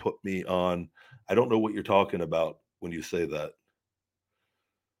right? Put me on. I don't know what you're talking about when you say that.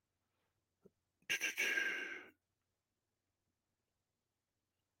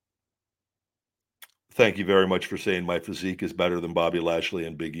 Thank you very much for saying my physique is better than Bobby Lashley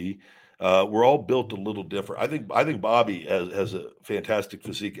and Big E. We're all built a little different. I think Bobby has a fantastic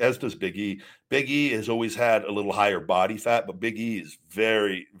physique, as does Big E. Big E has always had a little higher body fat, but Big E is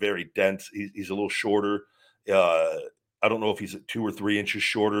very, very dense. He's a little shorter. Uh, I don't know if he's 2 or 3 inches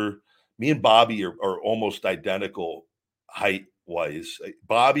shorter. Me and Bobby are almost identical height wise.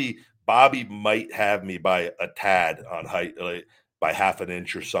 Bobby might have me by a tad on height. By half an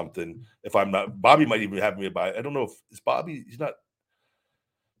inch or something. If I'm not, Bobby might even have me by, I don't know if is Bobby, he's not,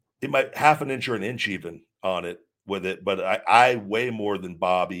 it might half an inch or an inch even on it with it, but I weigh more than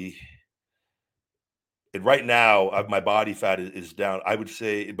Bobby. And right now, my body fat is down. I would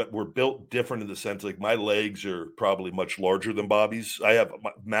say, but we're built different in the sense like my legs are probably much larger than Bobby's. I have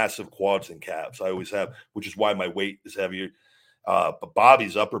massive quads and calves. I always have, which is why my weight is heavier. But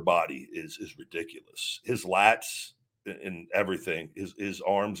Bobby's upper body is ridiculous. His lats and everything, his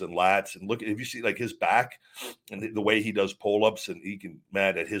arms and lats, and look if you see like his back and the way he does pull ups, and he can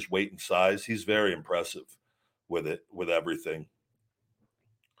man at his weight and size, he's very impressive with everything.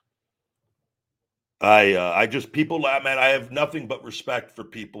 I just people man, I have nothing but respect for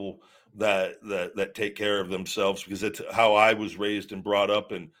people that take care of themselves because it's how I was raised and brought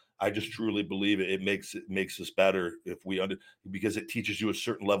up, and I just truly believe it makes us better if we under because it teaches you a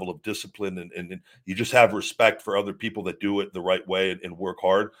certain level of discipline, and you just have respect for other people that do it the right way and work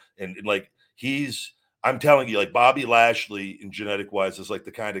hard, and like he's I'm telling you, like Bobby Lashley in genetic wise is like the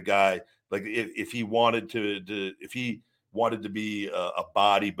kind of guy like if he wanted to if he wanted to be a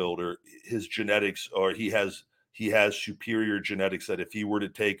bodybuilder, his genetics, or he has superior genetics that if he were to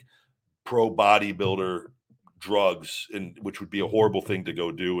take pro bodybuilder drugs, and which would be a horrible thing to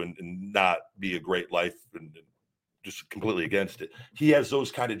go do and not be a great life and just completely against it. He has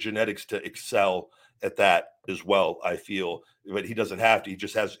those kind of genetics to excel at that as well, I feel, but he doesn't have to. He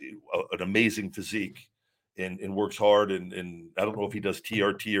just has an amazing physique and works hard. And I don't know if he does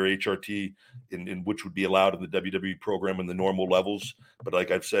TRT or HRT, in which would be allowed in the WWE program in the normal levels. But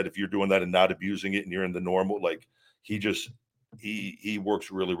like I've said, if you're doing that and not abusing it and you're in the normal, like he just, he works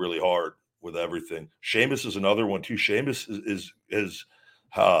really, really hard with everything. Sheamus is another one too. Sheamus is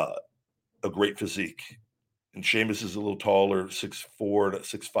uh, a great physique, and Sheamus is a little taller, 6'4" to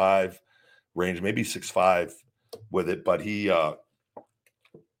 6'5" range, maybe 6'5" with it, but he's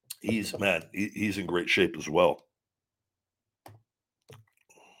in great shape as well.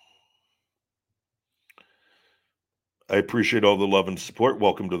 I appreciate all the love and support.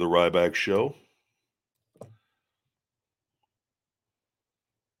 Welcome to the Ryback Show.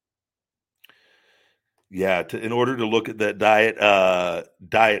 Yeah, in order to look at that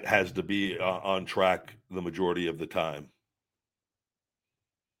diet has to be on track the majority of the time.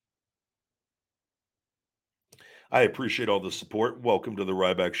 I appreciate all the support. Welcome to the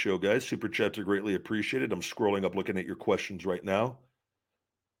Ryback Show, guys. Super chats are greatly appreciated. I'm scrolling up looking at your questions right now.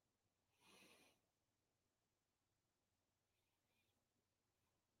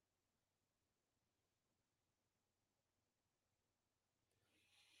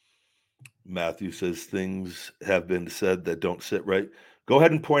 Matthew says things have been said that don't sit right. Go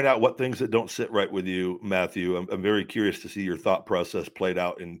ahead and point out what things that don't sit right with you, Matthew. I'm very curious to see your thought process played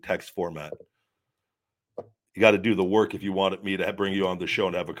out in text format. You got to do the work if you want me to bring you on the show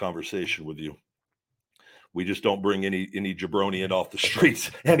and have a conversation with you. We just don't bring any jabroni in off the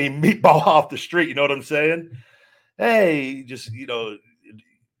streets, any meatball off the street. You know what I'm saying? Hey, just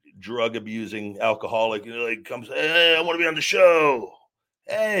drug abusing alcoholic, like comes, hey, I want to be on the show.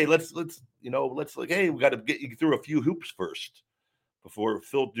 Hey, let's like, hey, we got to get you through a few hoops first before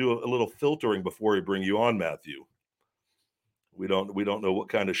do a little filtering before we bring you on, Matthew. We don't know what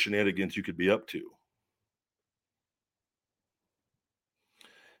kind of shenanigans you could be up to.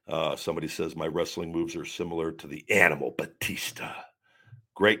 Somebody says my wrestling moves are similar to the Animal Batista.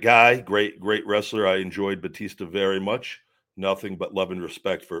 Great guy, great wrestler. I enjoyed Batista very much. Nothing but love and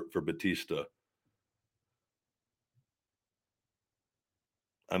respect for Batista.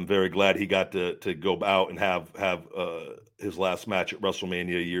 I'm very glad he got to go out and have his last match at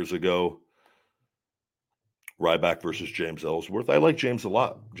WrestleMania years ago. Ryback versus James Ellsworth. I like James a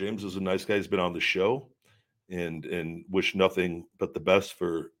lot. James is a nice guy. He's been on the show, and wish nothing but the best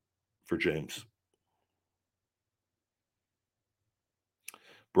for James.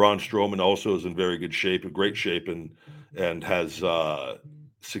 Braun Strowman also is in very good shape, a great shape, and has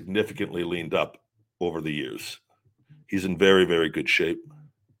significantly leaned up over the years. He's in very, very good shape.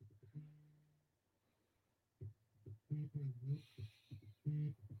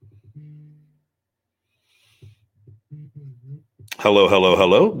 Hello, hello,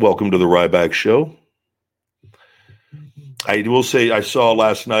 hello. Welcome to the Ryback Show. I will say I saw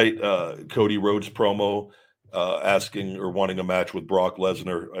last night Cody Rhodes promo asking or wanting a match with Brock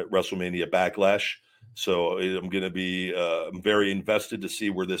Lesnar at WrestleMania Backlash. So I'm going to be I'm very invested to see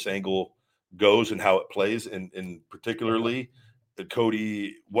where this angle goes and how it plays, and particularly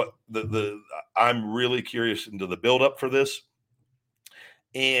Cody. What I'm really curious into the build up for this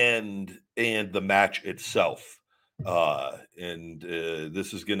and the match itself.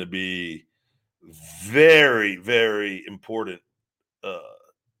 This is going to be very, very important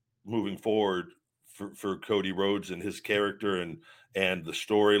moving forward for Cody Rhodes and his character and the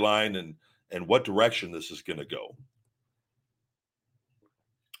storyline and what direction this is going to go.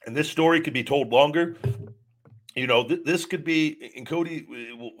 And this story could be told longer. You know, this could be, and Cody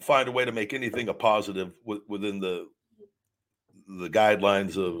will find a way to make anything a positive within the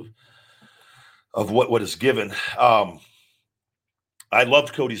guidelines of what is given. I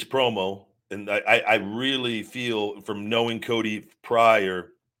loved Cody's promo, and I really feel from knowing Cody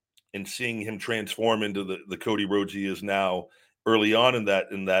prior and seeing him transform into the Cody Rhodes he is now early on in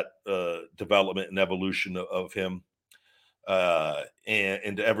that development and evolution of him and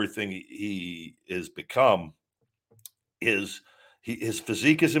into everything he has become. His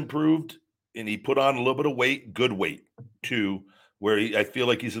physique has improved, and he put on a little bit of weight, good weight too, where I feel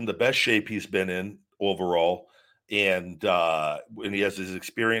like he's in the best shape he's been in overall, and he has his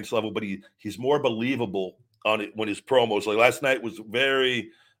experience level, but he's more believable on it when his promos. Like last night was very,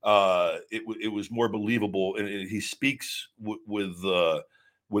 it was more believable, and he speaks with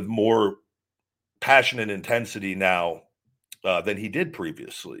more passion and intensity now than he did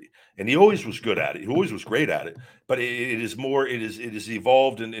previously, and he always was good at it. He always was great at it, but it is more. It is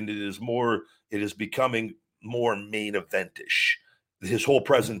evolved, and it is more. It is becoming more main eventish. His whole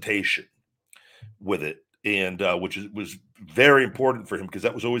presentation with it, and was very important for him because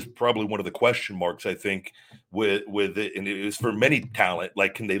that was always probably one of the question marks I think with it, and it was for many talent.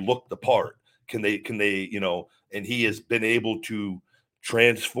 Like, can they look the part? Can they And he has been able to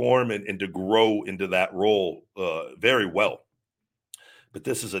transform and to grow into that role very well. But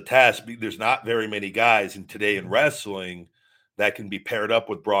this is a task. There's not very many guys in today in wrestling that can be paired up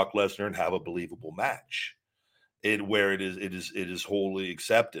with Brock Lesnar and have a believable match. Where it is wholly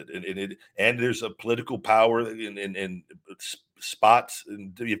accepted, and there's a political power and spots,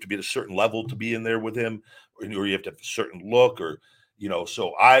 and you have to be at a certain level to be in there with him, or you have to have a certain look, or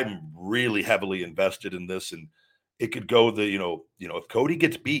So I'm really heavily invested in this, and it could go if Cody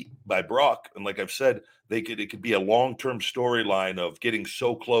gets beat by Brock, and like I've said, it could be a long-term storyline of getting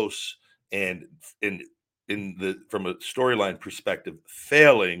so close and from a storyline perspective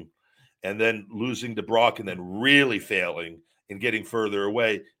failing, and then losing to Brock, and then really failing and getting further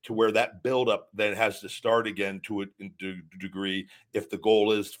away, to where that buildup then has to start again to a degree, if the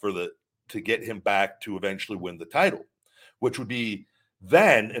goal is to get him back to eventually win the title, which would be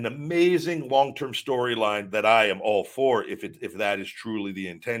then an amazing long-term storyline that I am all for, if that is truly the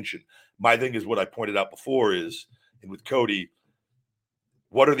intention. My thing is what I pointed out before is, and with Cody,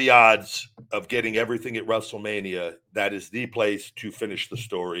 what are the odds of getting everything at WrestleMania? That is the place to finish the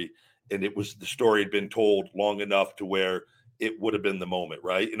story. And the story had been told long enough to where it would have been the moment,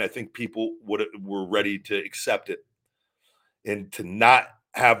 right? And I think people were ready to accept it, and to not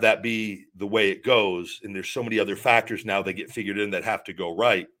have that be the way it goes. And there's so many other factors now that get figured in that have to go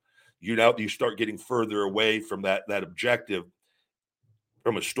right. You start getting further away from that objective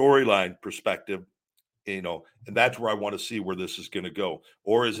from a storyline perspective, and that's where I want to see where this is going to go.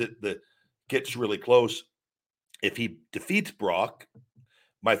 Or is it that gets really close? If he defeats Brock,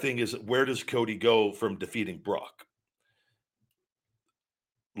 my thing is, where does Cody go from defeating Brock?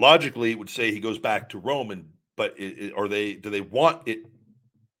 Logically, it would say he goes back to Roman, but do they want it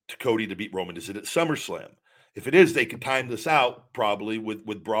to Cody to beat Roman? Is it at SummerSlam? If it is, they could time this out probably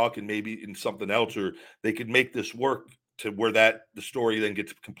with Brock and maybe in something else, or they could make this work to where the story then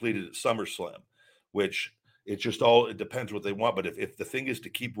gets completed at SummerSlam, which it depends what they want. But if the thing is to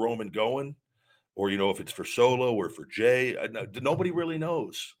keep Roman going, or if it's for Solo or for Jay, nobody really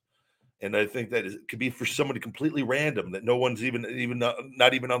knows. And I think that it could be for somebody completely random that no one's even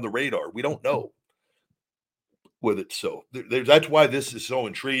not even on the radar. We don't know with it. So that's why this is so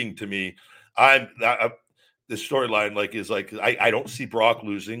intriguing to me. The storyline is I don't see Brock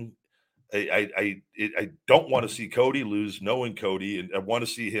losing. I don't want to see Cody lose, knowing Cody, and I want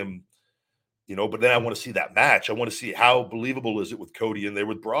to see him, but then I want to see that match. I want to see how believable is it with Cody in there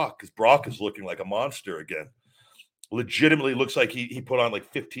with Brock, because Brock is looking like a monster again. Legitimately looks like he put on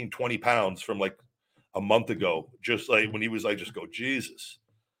like 15, 20 pounds from like a month ago, just like when he was like, just go, Jesus,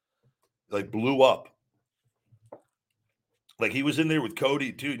 like blew up. Like he was in there with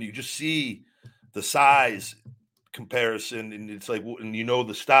Cody too, and you just see the size comparison, and it's like, and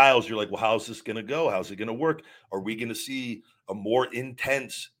the styles. You're like, well, how's this going to go? How's it going to work? Are we going to see a more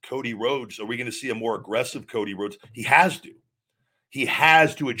intense Cody Rhodes? Are we going to see a more aggressive Cody Rhodes? He has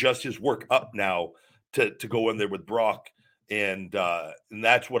to adjust his work up now to go in there with Brock, and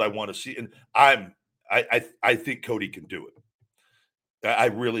that's what I want to see. And I think Cody can do it. I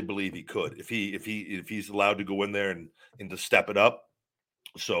really believe he could if he's allowed to go in there and to step it up.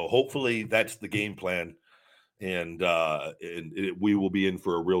 So hopefully that's the game plan, and we will be in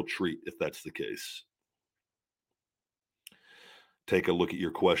for a real treat if that's the case. Take a look at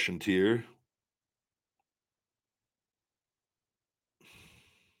your questions here.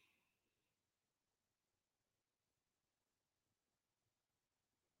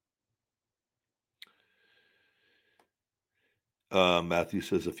 Matthew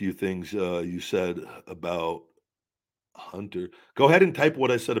says a few things you said about Hunter. Go ahead and type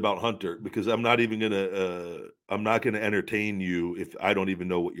what I said about Hunter, because I'm not gonna entertain you if I don't even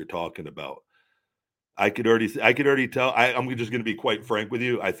know what you're talking about. I could already tell. I'm just gonna be quite frank with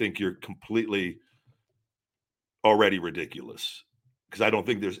you. I think you're completely already ridiculous, because I don't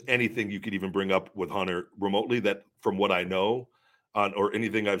think there's anything you could even bring up with Hunter remotely that, from what I know, or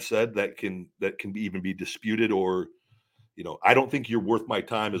anything I've said that can even be disputed, or I don't think you're worth my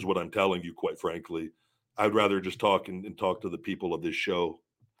time, is what I'm telling you, quite frankly. I'd rather just talk and talk to the people of this show.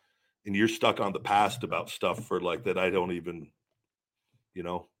 And you're stuck on the past about stuff for like that. I don't even,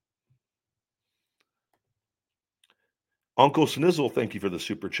 Uncle Snizzle, thank you for the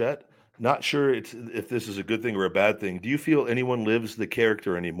super chat. Not sure if this is a good thing or a bad thing. Do you feel anyone lives the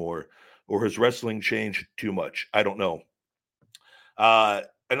character anymore, or has wrestling changed too much? I don't know.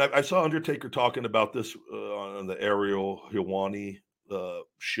 And I saw Undertaker talking about this on the Ariel Helwani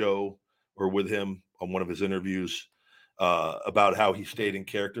show, or with him on one of his interviews, about how he stayed in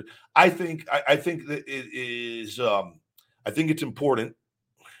character. I think that it is. I think it's important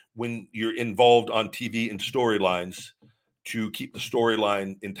when you're involved on TV in storylines to keep the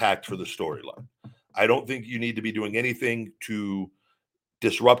storyline intact for the storyline. I don't think you need to be doing anything to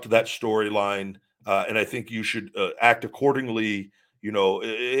disrupt that storyline, and I think you should act accordingly.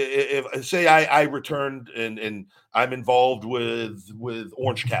 If say I returned and I'm involved with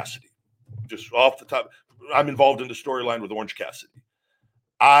Orange Cassidy, just off the top, I'm involved in the storyline with Orange Cassidy.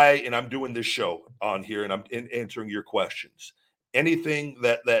 I'm doing this show on here, and I'm answering your questions. Anything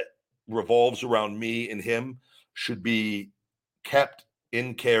that revolves around me and him should be kept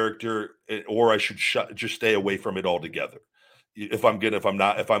in character, or I should just stay away from it altogether. If I'm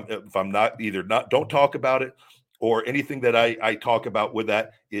not, either not, don't talk about it, or anything that I talk about with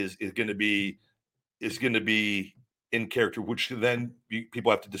that is going to be in character, which then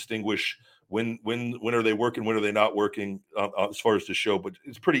people have to distinguish when are they working, when are they not working, as far as the show. But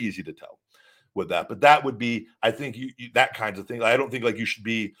it's pretty easy to tell with that. But that would be, I think, that kinds of thing. I don't think like you should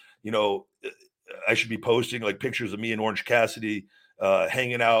be, I should be posting like pictures of me and Orange Cassidy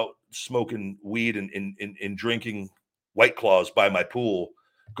hanging out, smoking weed and drinking White Claws by my pool,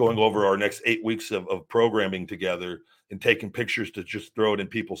 going over our next 8 weeks of programming together, and taking pictures to just throw it in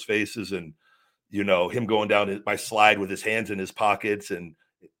people's faces, and him going down my slide with his hands in his pockets, and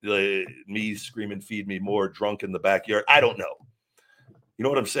me screaming, "Feed me more," drunk in the backyard. I don't know. You know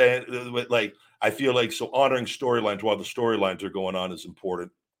what I'm saying? Like, I feel like, so honoring storylines while the storylines are going on is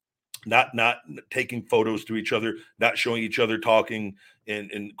important. Not taking photos to each other, not showing each other talking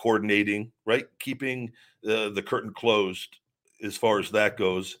and coordinating, right? Keeping the curtain closed as far as that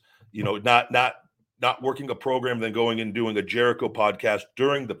goes. Not working a program, then going and doing a Jericho podcast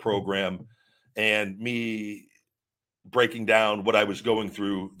during the program, and me breaking down what I was going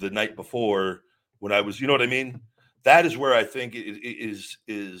through the night before when I was, you know what I mean? That is where I think it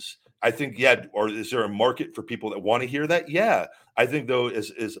is. I think, yeah. Or is there a market for people that want to hear that? Yeah. I think, though,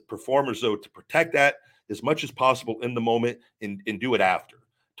 as performers, though, to protect that as much as possible in the moment, and do it after.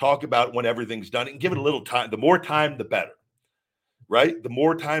 Talk about when everything's done and give it a little time. The more time, the better, right? The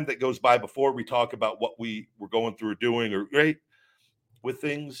more time that goes by before we talk about what we were going through or doing, or right, with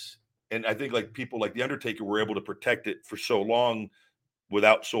things. And I think like people like the Undertaker were able to protect it for so long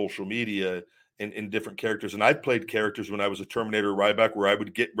without social media and different characters. And I played characters when I was a Terminator Ryback, where I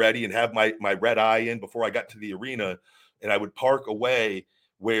would get ready and have my red eye in before I got to the arena, and I would park away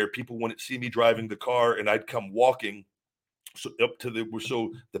where people wouldn't see me driving the car and I'd come walking. So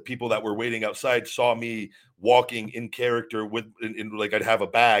the people that were waiting outside saw me walking in character in like I'd have a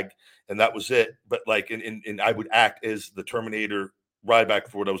bag and that was it. But like and I would act as the Terminator Ryback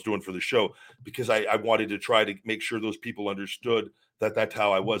for what I was doing for the show because I wanted to try to make sure those people understood that that's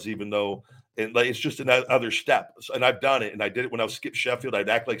how I was, even though and like it's just another step. And I've done it, and I did it when I was Skip Sheffield. I'd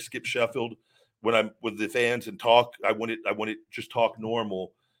act like Skip Sheffield when I'm with the fans and talk. I wouldn't just talk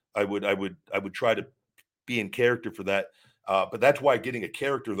normal. I would try to be in character for that. But that's why getting a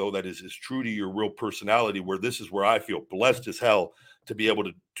character though that is true to your real personality, where this is where I feel blessed as hell to be able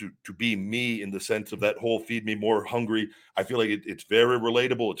to be me in the sense of that whole feed me more hungry. I feel like it's very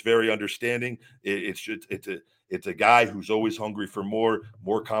relatable. It's very understanding. It's a guy who's always hungry for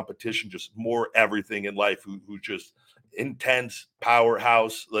more competition, just more everything in life. Who just intense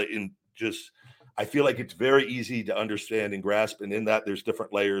powerhouse, like in just. I feel like it's very easy to understand and grasp, and in that there's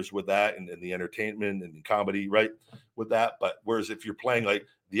different layers with that, and the entertainment and the comedy, right? With that, but whereas if you're playing like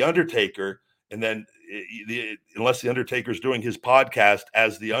the Undertaker, and then unless the Undertaker's doing his podcast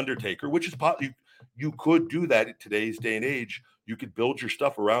as the Undertaker, which is you could do that in today's day and age. You could build your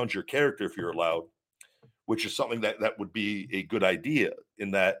stuff around your character if you're allowed, which is something that would be a good idea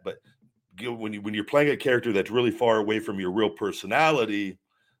in that. But when you're playing a character that's really far away from your real personality,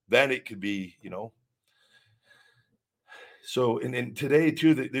 then it could be, so and today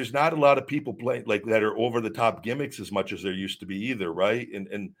too, there's not a lot of people playing like that are over the top gimmicks as much as there used to be either, right?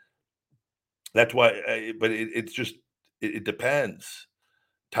 And that's why, but it's just it depends.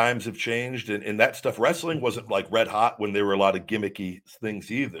 Times have changed, and that stuff. Wrestling wasn't like red hot when there were a lot of gimmicky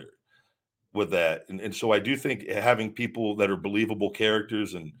things either with that, and so I do think having people that are believable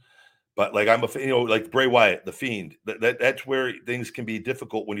characters and. But like I'm like Bray Wyatt, the Fiend. That's where things can be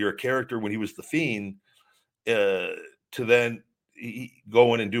difficult when you're a character. When he was the Fiend, to then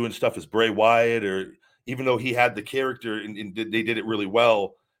going and doing stuff as Bray Wyatt, or even though he had the character and they did it really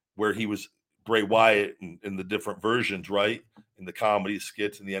well, where he was Bray Wyatt in the different versions, right? In the comedy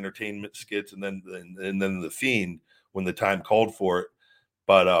skits and the entertainment skits, and then the Fiend when the time called for it.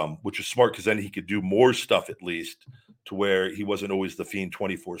 But which is smart because then he could do more stuff at least to where he wasn't always the Fiend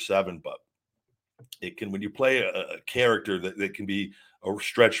 24/7. But it can when you play a character that can be a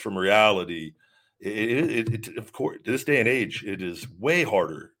stretch from reality. It of course this day and age it is way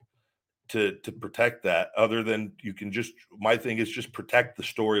harder to protect that. Other than you can just my thing is just protect the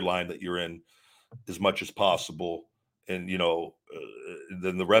storyline that you're in as much as possible. And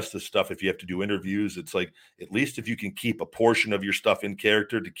then the rest of the stuff, if you have to do interviews, it's like at least if you can keep a portion of your stuff in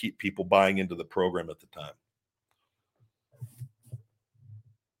character to keep people buying into the program at the time.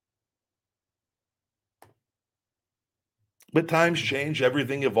 But times change,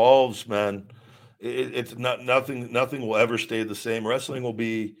 everything evolves, man. It's not nothing will ever stay the same. Wrestling will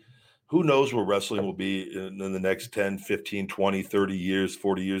be who knows where wrestling will be in the next 10, 15, 20, 30 years,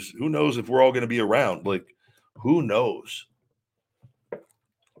 40 years. Who knows if we're all going to be around? Like who knows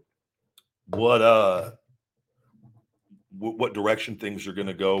what what direction things are going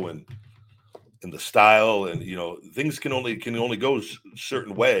to go and the style, and things can only go a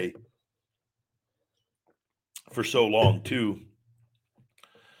certain way for so long too.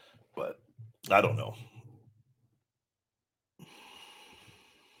 But I don't know.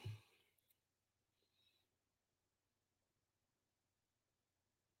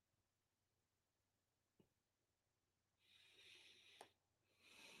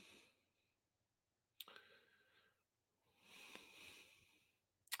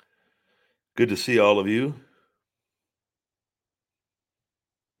 Good to see all of you.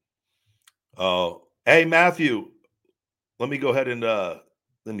 Hey Matthew, let me go ahead and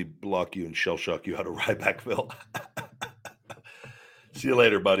let me block you and shell shock you out of Rybackville. See you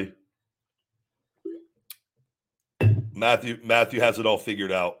later, buddy. Matthew has it all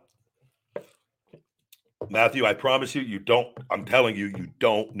figured out. Matthew, I promise you, you don't. I'm telling you, you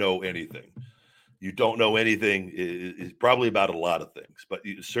don't know anything. You don't know anything is probably about a lot of things, but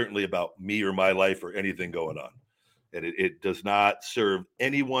certainly about me or my life or anything going on. And it does not serve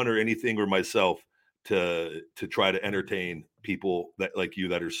anyone or anything or myself to try to entertain people that like you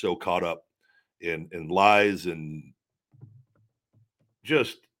that are so caught up in lies and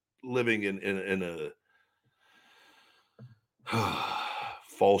just living in a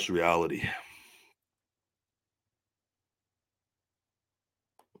false reality.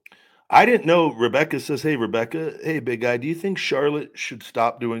 I didn't know. Rebecca says, "Hey, Rebecca. Hey, big guy. Do you think Charlotte should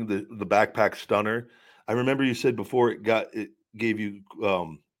stop doing the backpack stunner? I remember you said before it gave you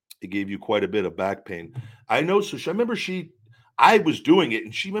it gave you quite a bit of back pain. I know. So I remember I was doing it,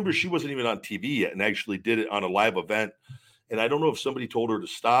 and she wasn't even on TV yet, and actually did it on a live event. and I don't know if somebody told her to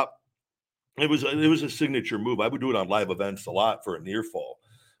stop. It was a signature move. I would do it on live events a lot for a near fall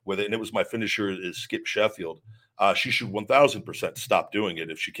with it, and it was my finisher is Skip Sheffield. She should 1000% stop doing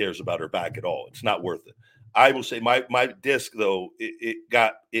it if she cares about her back at all. It's not worth it. I will say my disc though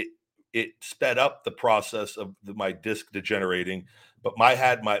it sped up the process of my disc degenerating, but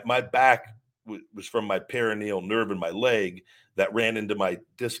my back was from my perineal nerve in my leg that ran into my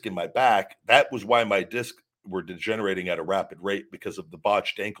disc in my back. That was why my disc were degenerating at a rapid rate because of the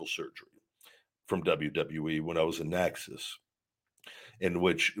botched ankle surgery from WWE when I was in Nexus, and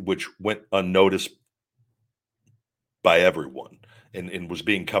which went unnoticed by everyone and was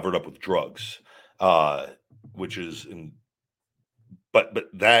being covered up with drugs, uh, which is in. But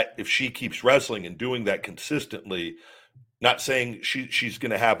that if she keeps wrestling and doing that consistently, not saying she's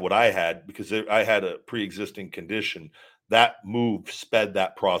going to have what I had because I had a pre-existing condition. That move sped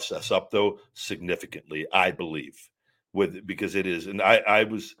that process up though significantly, I believe, with because it is, and I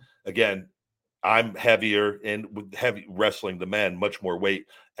was again I'm heavier and with heavy wrestling the men, much more weight.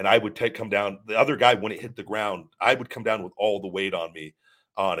 And I would come down. The other guy, when it hit the ground, I would come down with all the weight on me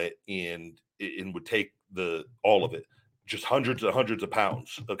on it and would take all of it, just hundreds and hundreds of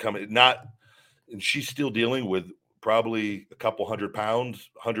pounds of coming. Not, and she's still dealing with probably a couple 100 pounds,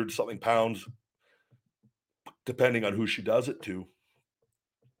 100 something pounds, depending on who she does it to.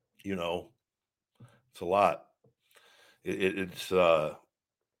 You know, it's a lot. It's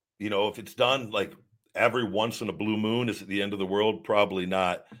if it's done like every once in a blue moon, is it the end of the world? Probably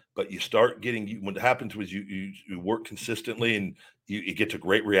not. But you start getting what happens was you work consistently and you get to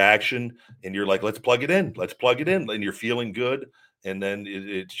great reaction and you're like, let's plug it in, and you're feeling good. And then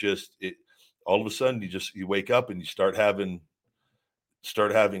it's just all of a sudden you wake up and you start having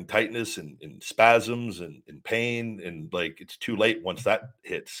tightness and spasms and pain, and like it's too late once that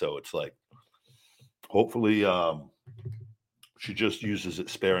hits. So it's like hopefully she just uses it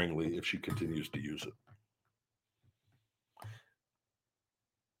sparingly if she continues to use it.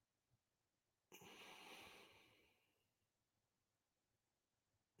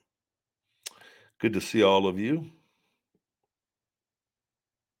 Good to see all of you.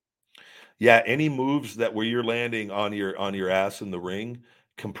 Yeah, any moves that where you're landing on your ass in the ring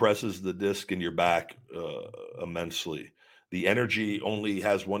compresses the disc in your back immensely. The energy only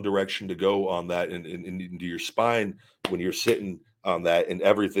has one direction to go on that, and into your spine when you're sitting on that, and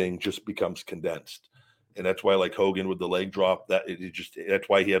everything just becomes condensed. And that's why, like Hogan with the leg drop, that it just that's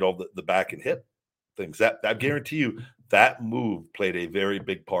why he had all the back and hip things. That I guarantee you that move played a very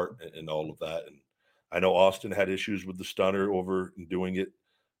big part in all of that. And I know Austin had issues with the stunner over doing it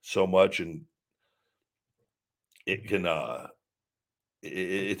so much, and it can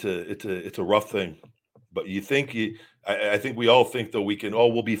it's a rough thing. But I think we all think though we can, oh,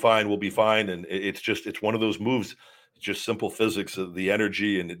 we'll be fine, and it's one of those moves. It's just simple physics of the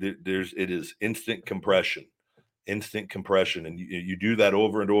energy, and it is instant compression, and you do that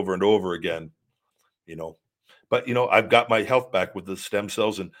over and over and over again, you know. But I've got my health back with the stem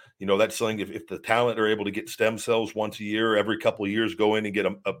cells, and that's something. If the talent are able to get stem cells once a year, every couple of years, go in and get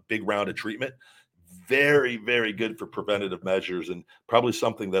a big round of treatment. Very, very good for preventative measures, and probably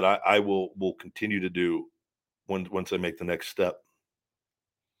something that I will continue to do once I make the next step.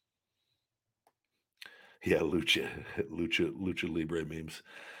 Yeah, lucha libre memes.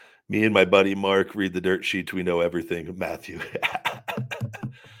 Me and my buddy Mark read the dirt sheets. We know everything. Matthew.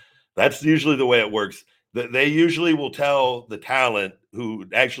 That's usually the way it works. They usually will tell the talent who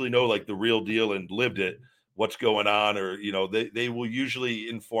actually know like the real deal and lived it what's going on, or they will usually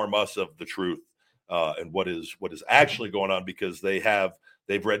inform us of the truth and what is actually going on, because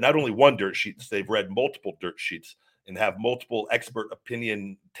they've read not only one dirt sheets, they've read multiple dirt sheets and have multiple expert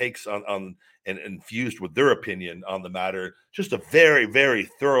opinion takes on and infused with their opinion on the matter. Just a very, very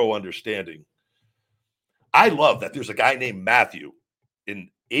thorough understanding. I love that there's a guy named Matthew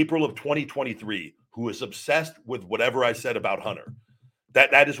in April of 2023 who is obsessed with whatever I said about Hunter.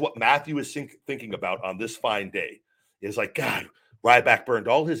 That is what Matthew is thinking about on this fine day. Is like, God, Ryback burned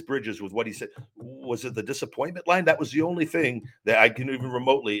all his bridges with what he said. Was it the disappointment line? That was the only thing that I can even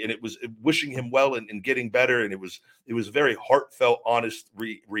remotely, and it was wishing him well and getting better. And it was a very heartfelt, honest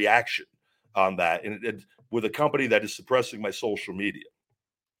reaction on that. And with a company that is suppressing my social media,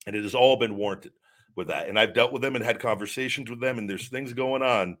 and it has all been warranted with that. And I've dealt with them and had conversations with them, and there's things going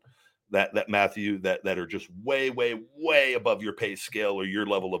on that Matthew that are just way, way, way above your pay scale or your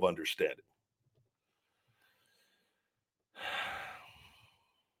level of understanding.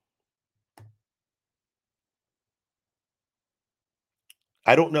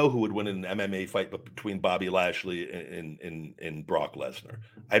 I don't know who would win an MMA fight, but between Bobby Lashley and Brock Lesnar,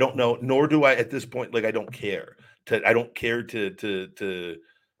 I don't know. Nor do I at this point. Like I don't care. I don't care to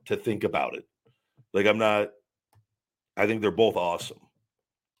think about it. Like I'm not. I think they're both awesome.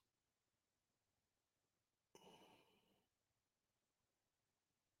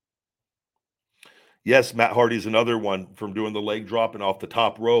 Yes, Matt Hardy's another one from doing the leg drop and off the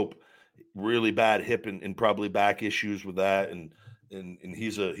top rope. Really bad hip and probably back issues with that, and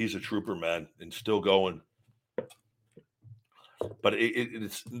he's a trooper, man, and still going. But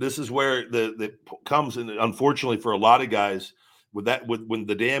it's this is where the comes, and unfortunately for a lot of guys, with when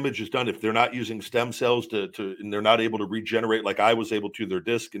the damage is done, if they're not using stem cells to and they're not able to regenerate like I was able to their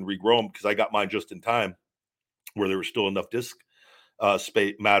disc and regrow them because I got mine just in time, where there was still enough disc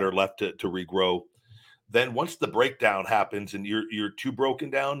space matter left to regrow. Then once the breakdown happens and you're too broken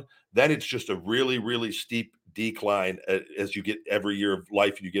down, then it's just a really steep decline as you get every year of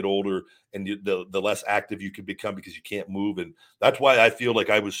life. You get older, and the less active you can become because you can't move. And that's why I feel like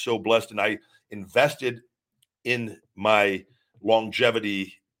I was so blessed, and I invested in my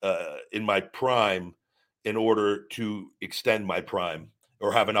longevity in my prime in order to extend my prime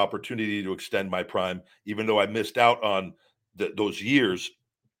or have an opportunity to extend my prime, even though I missed out on those years.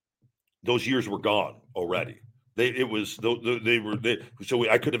 Those years were gone already. So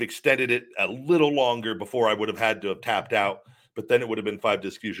I could have extended it a little longer before I would have had to have tapped out, but then it would have been 5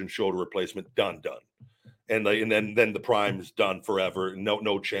 disc fusion shoulder replacement done, and then the prime is done forever,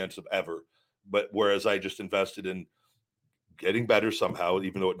 no chance of ever. But whereas I just invested in getting better somehow,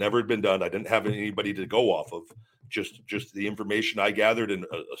 even though it never had been done, I didn't have anybody to go off of, just the information I gathered and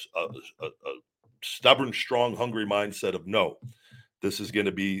a stubborn, strong, hungry mindset of no, this is going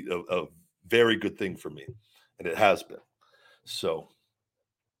to be a very good thing for me, and it has been. So,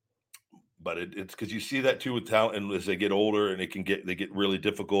 but it's because you see that too with talent, and as they get older, and they get really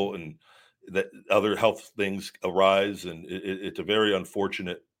difficult, and that other health things arise, and it's a very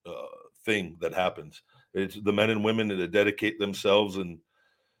unfortunate thing that happens. It's the men and women that dedicate themselves, and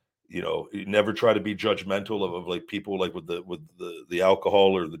you never try to be judgmental of like people like with the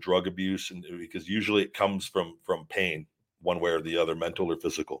alcohol or the drug abuse, and because usually it comes from pain, one way or the other, mental or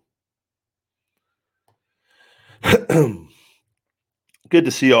physical. Good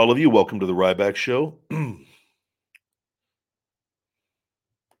to see all of you. Welcome to the Ryback Show.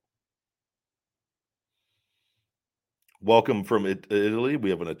 Welcome from Italy.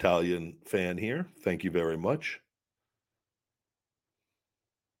 We have an Italian fan here. Thank you very much.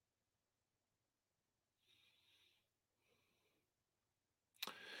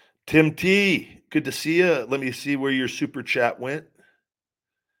 Tim T, good to see you. Let me see where your super chat went.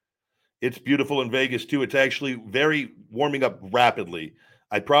 It's beautiful in Vegas too. It's actually very warming up rapidly.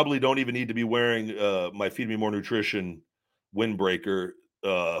 I probably don't even need to be wearing my Feed Me More Nutrition windbreaker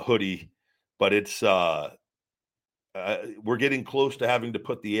hoodie, but it's we're getting close to having to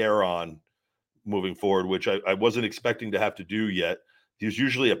put the air on moving forward, which I wasn't expecting to have to do yet. There's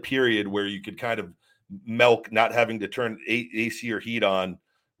usually a period where you could kind of milk not having to turn AC or heat on,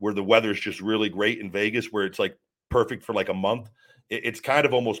 where the weather's just really great in Vegas, where it's like perfect for like a month. It's kind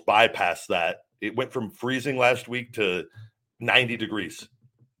of almost bypassed that. It went from freezing last week to 90 degrees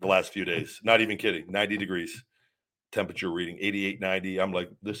the last few days. Not even kidding. 90 degrees temperature reading, 88, 90. I'm like,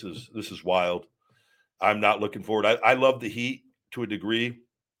 this is wild. I'm not looking forward. I love the heat to a degree,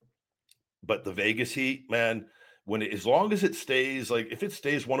 but the Vegas heat, man, as long as it stays, like if it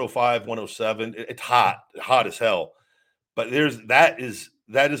stays 105, 107, it's hot as hell. But that is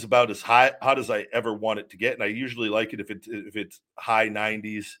about as hot as I ever want it to get. And I usually like it if it's high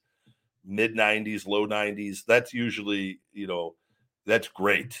 90s, mid 90s, low 90s. That's usually, that's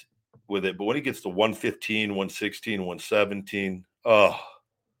great with it. But when it gets to 115, 116, 117, oh,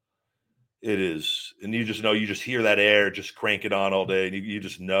 it is. And you just hear that air just crank it on all day. And you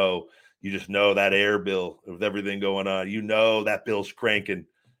just know that air bill with everything going on. That bill's cranking,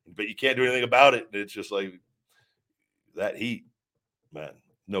 but you can't do anything about it. It's just like that heat, man.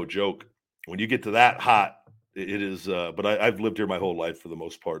 No joke. When you get to that hot, it is. But I've lived here my whole life for the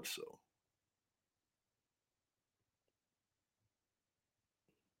most part. So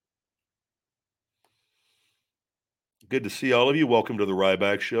good to see all of you. Welcome to the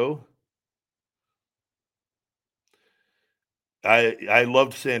Ryback Show. I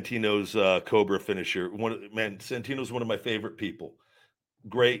loved Santino's Cobra finisher. Santino's one of my favorite people.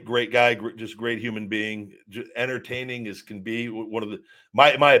 Great guy, just great human being, just entertaining as can be. One of the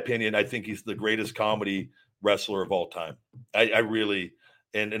my opinion, I think he's the greatest comedy wrestler of all time. I really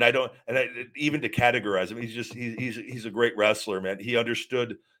and I don't even to categorize him. He's a great wrestler, man. He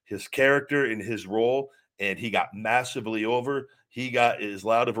understood his character and his role, and he got massively over. He got as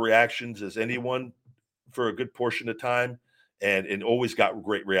loud of reactions as anyone for a good portion of time, and always got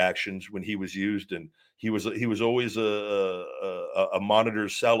great reactions when he was used. And he was always a monitor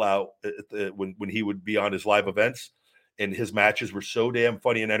sellout when he would be on his live events, and his matches were so damn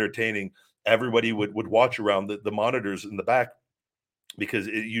funny and entertaining. Everybody would watch around the monitors in the back, because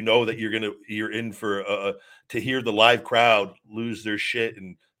you know that you're in for to hear the live crowd lose their shit,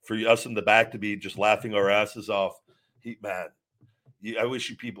 and for us in the back to be just laughing our asses off. Man, I wish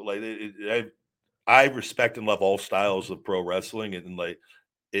you people like it. I respect and love all styles of pro wrestling, and like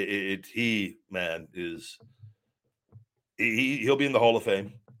he man is he'll be in the Hall of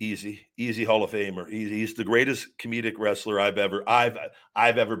Fame. Easy Hall of Famer. He's the greatest comedic wrestler I've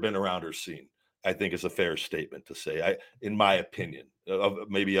ever been around or seen. I think is a fair statement to say. In my opinion, of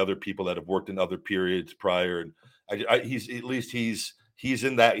maybe other people that have worked in other periods prior, and he's at least he's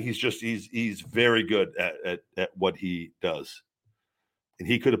in that. He's very good at what he does, and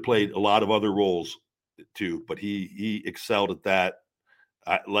he could have played a lot of other roles too, but he excelled at that.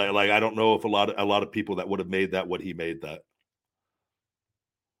 I don't know if a lot of people that would have made that what he made that.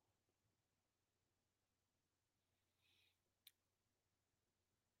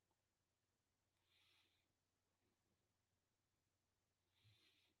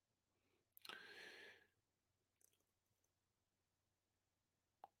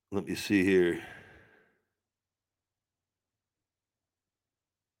 Let me see here.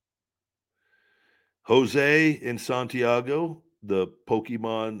 Jose in Santiago, the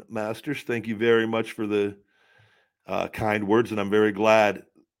Pokemon Masters. Thank you very much for the kind words, and I'm very glad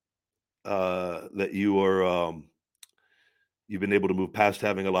that you've been able to move past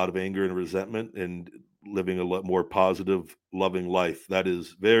having a lot of anger and resentment and living a lot more positive, loving life. That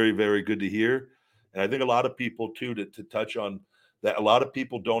is very, very good to hear. And I think a lot of people too, to touch on that, a lot of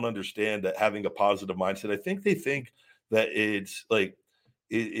people don't understand that having a positive mindset. I think they think that it's like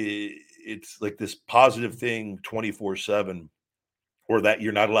it's like this positive thing 24/7, or that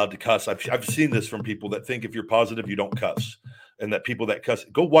you're not allowed to cuss. I've seen this from people that think if you're positive, you don't cuss. And that people that cuss,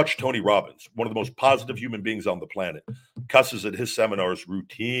 go watch Tony Robbins, one of the most positive human beings on the planet, cusses at his seminars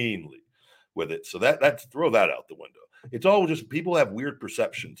routinely with it. So that's throw that out the window. It's all just people have weird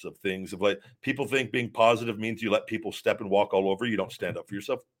perceptions of things. Of like, people think being positive means you let people step and walk all over you. You don't stand up for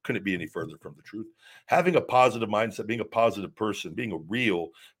yourself. Couldn't be any further from the truth. Having a positive mindset, being a positive person, being a real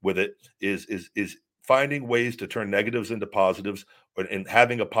with it is finding ways to turn negatives into positives, and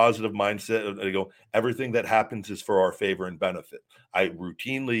having a positive mindset. And go, everything that happens is for our favor and benefit. I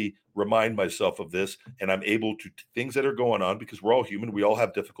routinely remind myself of this, and I'm able to things that are going on, because we're all human. We all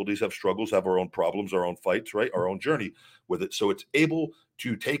have difficulties, have struggles, have our own problems, our own fights, right? Our own journey with it. So it's able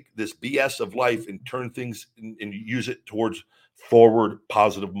to take this BS of life and turn things and use it towards forward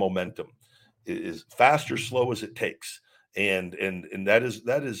positive momentum. It is fast or slow as it takes. And that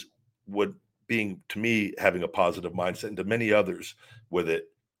is what, being, to me, having a positive mindset, and to many others with it,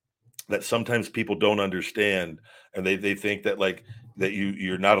 that sometimes people don't understand, and they think that like that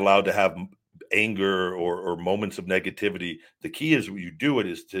you're not allowed to have anger or moments of negativity. The key is when you do it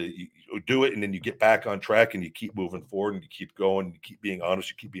is you do it, and then you get back on track, and you keep moving forward, and you keep going, and you keep being honest,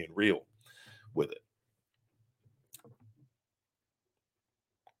 you keep being real with it.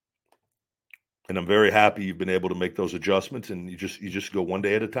 And I'm very happy you've been able to make those adjustments, and you just go one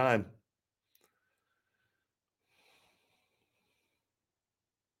day at a time.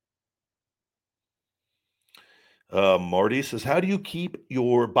 Marty says, how do you keep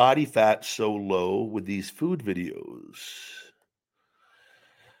your body fat so low with these food videos?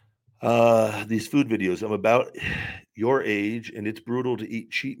 These food videos. I'm about your age, and it's brutal to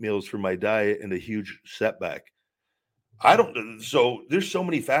eat cheat meals for my diet, and a huge setback. I don't. So there's so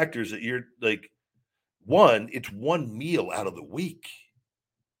many factors that you're like. One, it's one meal out of the week.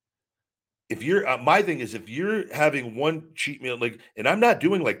 If you're my thing is, if you're having one cheat meal, like, and I'm not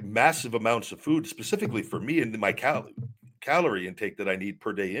doing like massive amounts of food specifically for me and my calorie intake that I need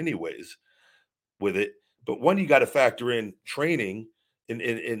per day, anyways, with it. But one, you got to factor in training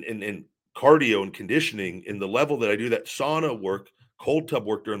and cardio and conditioning in the level that I do, that sauna work, cold tub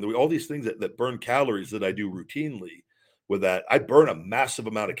work during the week, all these things that burn calories that I do routinely. With that, I burn a massive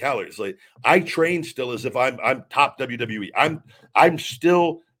amount of calories. Like, I train still as if I'm top WWE. I'm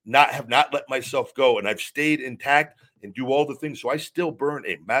still have not let myself go, and I've stayed intact and do all the things. So I still burn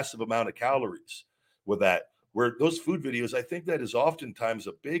a massive amount of calories with that. Where those food videos, I think that is oftentimes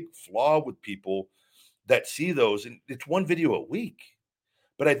a big flaw with people that see those, and it's one video a week.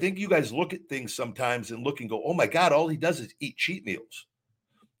 But I think you guys look at things sometimes and look and go, oh my God, all he does is eat cheat meals.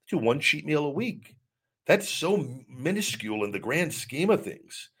 Do one cheat meal a week. That's so minuscule in the grand scheme of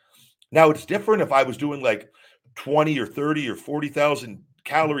things. Now it's different if I was doing like 20 or 30 or 40,000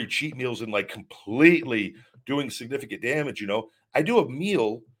 calorie cheat meals and like completely doing significant damage. I do a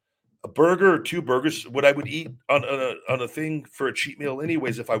meal, a burger or two burgers, what I would eat on a thing for a cheat meal,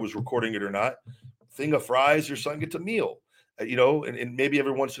 anyways, if I was recording it or not. Thing of fries or something, it's a meal, and maybe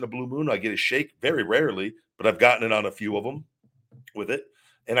every once in a blue moon I get a shake, very rarely, but I've gotten it on a few of them with it.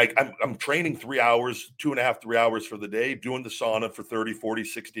 And I'm training 3 hours, 2.5, 3 hours for the day, doing the sauna for 30, 40,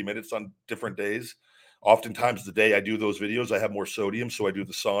 60 minutes on different days. Oftentimes the day I do those videos, I have more sodium. So I do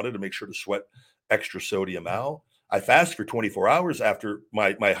the sauna to make sure to sweat extra sodium out. I fast for 24 hours after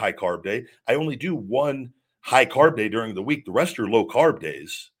my high carb day. I only do one high carb day during the week. The rest are low carb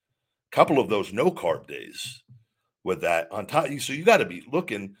days. A couple of those no carb days with that on top. So you got to be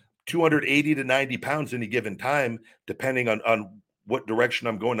looking 280 to 90 pounds any given time, depending on what direction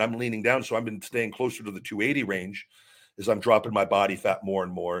I'm going. I'm leaning down. So I've been staying closer to the 280 range as I'm dropping my body fat more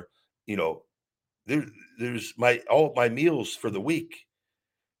and more. You know, there, there's all my meals for the week.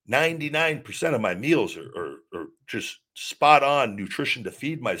 99% of my meals are just spot on nutrition to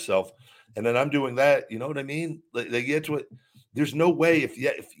feed myself. And then I'm doing that. You know what I mean? They get to it. There's no way if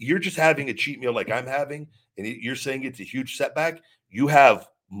you're just having a cheat meal like I'm having, and you're saying it's a huge setback, you have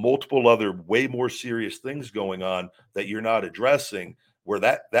multiple other way more serious things going on that you're not addressing, where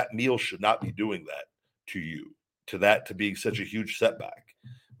that meal should not be doing that to you, to be such a huge setback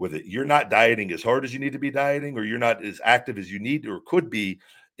with it. You're not dieting as hard as you need to be dieting, or you're not as active as you need or could be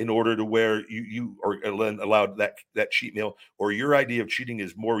in order to where you are allowed that cheat meal, or your idea of cheating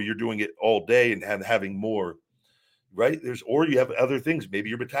is more you're doing it all day and having more, right? Or you have other things. Maybe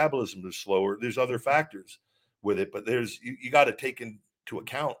your metabolism is slower. There's other factors with it, but you got to take into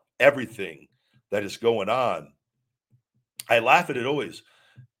account everything that is going on. I laugh at it always.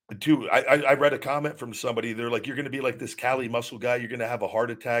 Too, I read a comment from somebody. They're like, "You're going to be like this Cali muscle guy. You're going to have a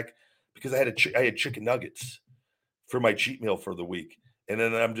heart attack," because I had chicken nuggets for my cheat meal for the week. And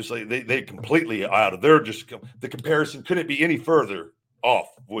then I'm just like, they completely out of there. Just the comparison couldn't be any further off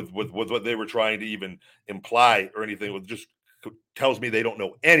with what they were trying to even imply or anything. With just tells me they don't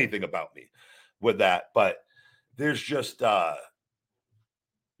know anything about me with that. But there's just the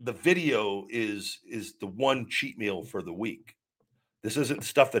video is the one cheat meal for the week. This isn't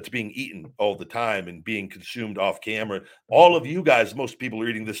stuff that's being eaten all the time and being consumed off camera. All of you guys, most people are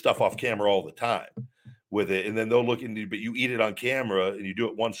eating this stuff off camera all the time with it. And then they'll look into, but you eat it on camera and you do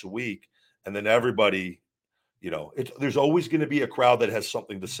it once a week. And then everybody, there's always going to be a crowd that has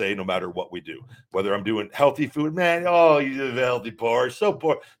something to say no matter what we do. Whether I'm doing healthy food, man, oh, you do the healthy part, so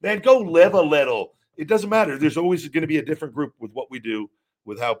poor. Man, go live a little. It doesn't matter. There's always going to be a different group with what we do,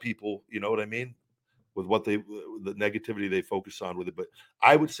 with how people, you know what I mean? With the negativity they focus on with it. But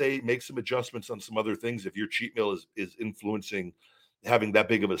I would say make some adjustments on some other things if your cheat meal is influencing having that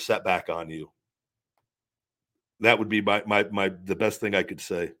big of a setback on you. That would be my the best thing I could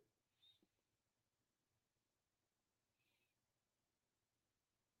say.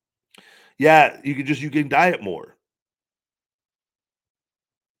 Yeah, you can diet more.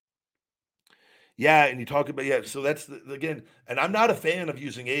 Yeah, and you talk about, yeah, so that's again, and I'm not a fan of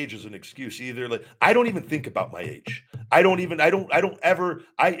using age as an excuse either. Like I don't even think about my age. I don't ever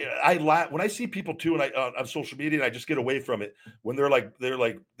I laugh when I see people too, and I on social media, and I just get away from it when they're like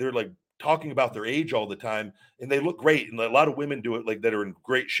talking about their age all the time, and they look great, and a lot of women do it like that are in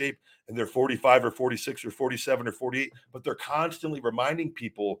great shape, and they're 45 or 46 or 47 or 48, but they're constantly reminding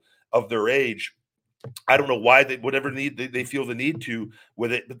people of their age. I don't know why whatever need they feel the need to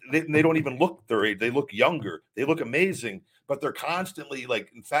with it, but they don't even look their age. They look younger. They look amazing, but they're constantly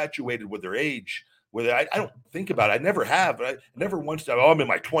like infatuated with their age. With it, I don't think about it. I never have. I never once said, "Oh, I'm in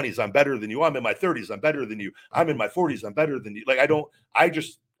my 20s. I'm better than you. I'm in my 30s. I'm better than you. I'm in my 40s. I'm better than you." Like I don't. I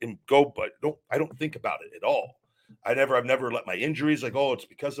just go, but don't. I don't think about it at all. I've never let my injuries like, oh, it's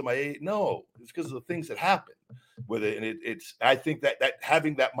because of my age. No, it's because of the things that happen with it, and it's. I think that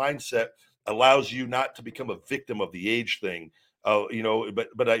having that mindset allows you not to become a victim of the age thing.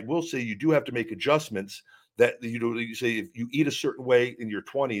 But I will say you do have to make adjustments that you say if you eat a certain way in your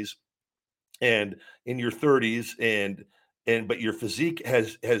 20s and in your 30s and but your physique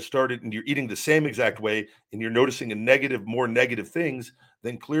has started and you're eating the same exact way and you're noticing more negative things,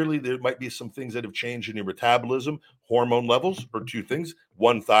 then clearly there might be some things that have changed in your metabolism, hormone levels, or two things.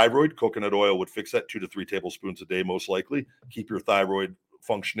 One, thyroid. Coconut oil would fix that, 2 to 3 tablespoons a day most likely. Keep your thyroid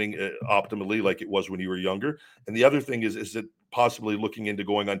functioning optimally like it was when you were younger. And the other thing is that possibly looking into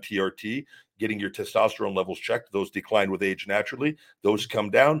going on TRT, getting your testosterone levels checked. Those decline with age naturally. Those come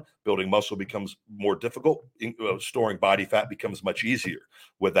down. Building muscle becomes more difficult. Storing body fat becomes much easier.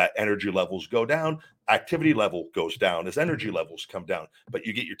 With that, energy levels go down. Activity level goes down as energy levels come down. But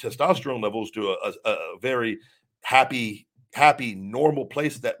you get your testosterone levels to a very happy, normal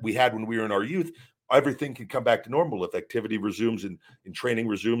place that we had when we were in our youth. Everything can come back to normal if activity resumes and training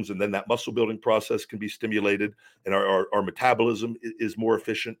resumes, and then that muscle building process can be stimulated, and our metabolism is more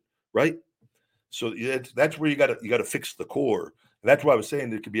efficient, right? So that's where you got to fix the core. And that's why I was saying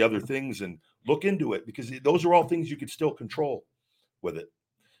there could be other things, and look into it, because those are all things you could still control with it.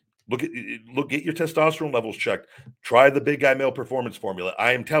 Get your testosterone levels checked. Try the Big Guy Male Performance Formula.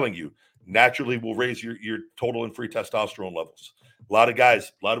 I am telling you, naturally will raise your total and free testosterone levels.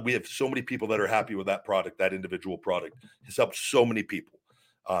 We have so many people that are happy with that product. That individual product has helped so many people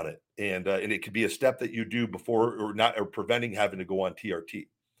on it, and it could be a step that you do before or preventing having to go on TRT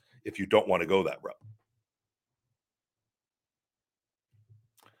if you don't want to go that route.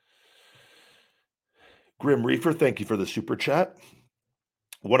 Grim Reefer, thank you for the super chat.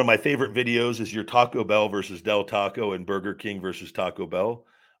 One of my favorite videos is your Taco Bell versus Del Taco and Burger King versus Taco Bell.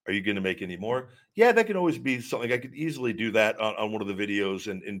 Are you going to make any more? Yeah, that can always be something. I could easily do that on one of the videos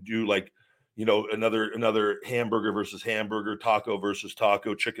and do like, another hamburger versus hamburger, taco versus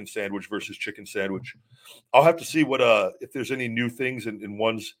taco, chicken sandwich versus chicken sandwich. I'll have to see what if there's any new things and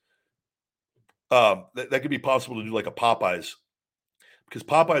ones that could be possible to do, like a Popeyes, because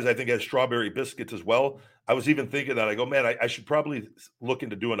Popeyes I think has strawberry biscuits as well. I was even thinking that I go, man, I should probably look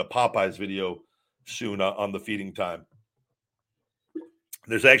into doing a Popeyes video soon on the feeding time.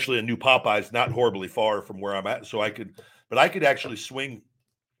 There's actually a new Popeyes not horribly far from where I'm at, so I could actually swing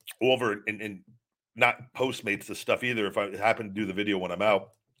over and not Postmates the stuff either if I happen to do the video when I'm out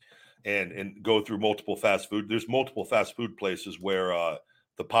and go through multiple fast food. There's multiple fast food places where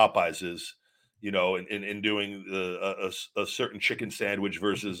the Popeyes is, and doing a certain chicken sandwich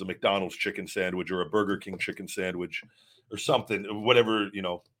versus a McDonald's chicken sandwich or a Burger King chicken sandwich or something, whatever,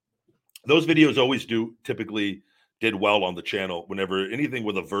 those videos always typically did well on the channel. Whenever anything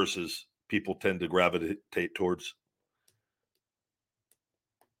with a versus, people tend to gravitate towards.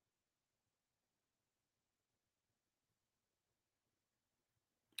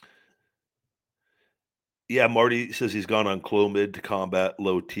 Yeah, Marty says he's gone on Clomid to combat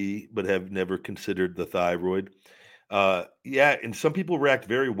low T, but have never considered the thyroid. Yeah, and some people react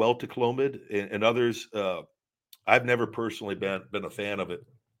very well to Clomid, and others. I've never personally been a fan of it.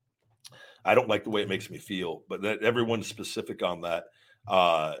 I don't like the way it makes me feel, but everyone's specific on that.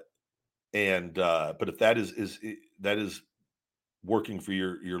 But if that is working for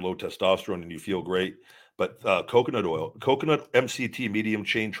your low testosterone and you feel great. But coconut MCT, medium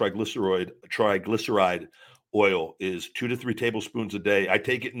chain triglyceride oil, is 2 to 3 tablespoons a day. I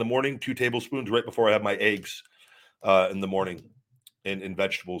take it in the morning, 2 tablespoons right before I have my eggs in the morning, and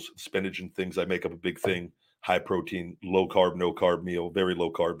vegetables, spinach and things. I make up a big thing, high protein, low carb, no carb meal, very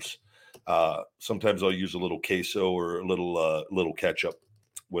low carbs. Sometimes I'll use a little queso or a little ketchup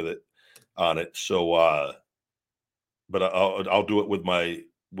with it on it. So, but I'll do it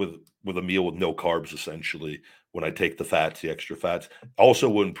with a meal with no carbs, essentially, when I take the extra fats. Also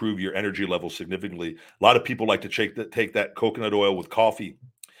will improve your energy level significantly. A lot of people like to take that coconut oil with coffee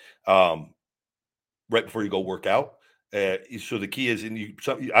right before you go work out. So the key is,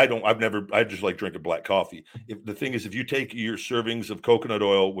 I just like drinking black coffee. The thing is, if you take your servings of coconut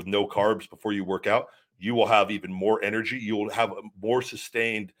oil with no carbs before you work out, you will have even more energy. You will have more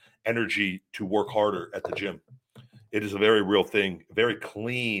sustained energy to work harder at the gym. It is a very real thing, very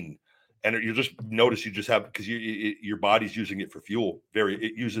clean. And you just notice you just have, because your body's using it for fuel.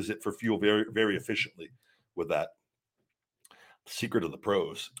 It uses it for fuel very, very efficiently with that. Secret of the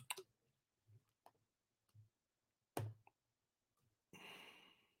pros.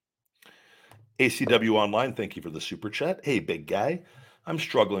 ACW Online, thank you for the super chat. Hey, big guy. I'm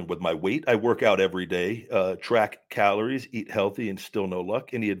struggling with my weight. I work out every day, track calories, eat healthy, and still no luck.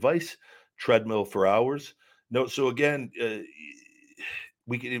 Any advice? Treadmill for hours? No. So again,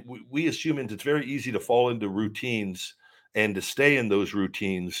 we assume it's very easy to fall into routines and to stay in those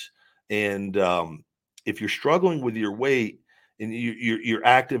routines. And if you're struggling with your weight and you're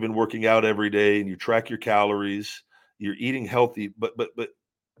active and working out every day and you track your calories, you're eating healthy, but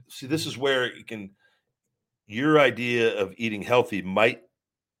see, this is where your idea of eating healthy might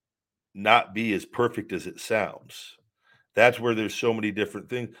not be as perfect as it sounds. That's where there's so many different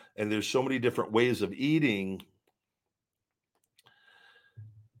things, and there's so many different ways of eating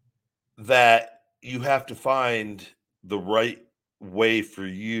that you have to find the right way for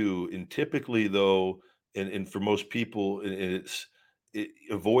you? And typically, though, and for most people,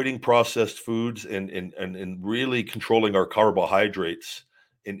 avoiding processed foods and really controlling our carbohydrates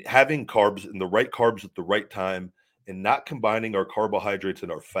and having carbs and the right carbs at the right time and not combining our carbohydrates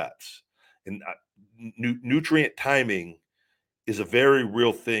and our fats. And nutrient timing is a very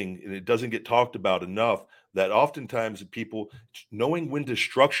real thing, and it doesn't get talked about enough, that oftentimes people knowing when to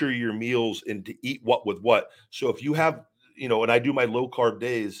structure your meals and to eat what with what. So if you have, and I do my low carb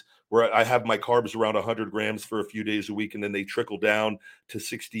days where I have my carbs around 100 grams for a few days a week, and then they trickle down to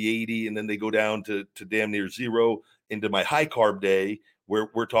 60, 80, and then they go down to damn near zero into my high carb day where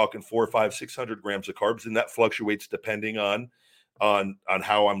we're talking 4, 5, 600 grams of carbs, and that fluctuates depending on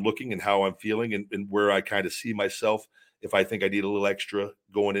how I'm looking and how I'm feeling, and where I kind of see myself, if I think I need a little extra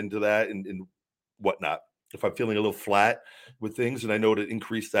going into that and whatnot. If I'm feeling a little flat with things and I know to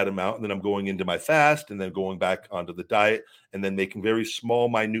increase that amount, and then I'm going into my fast and then going back onto the diet and then making very small,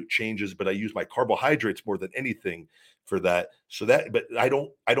 minute changes. But I use my carbohydrates more than anything for that. But I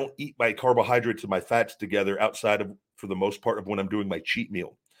don't eat my carbohydrates and my fats together outside of, for the most part, of when I'm doing my cheat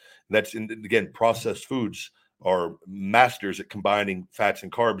meal. Again, processed foods are masters at combining fats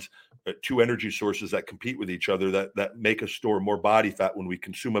and carbs, two energy sources that compete with each other, that make us store more body fat when we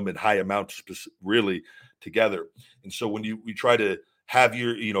consume them in high amounts, really together. And so when we try to have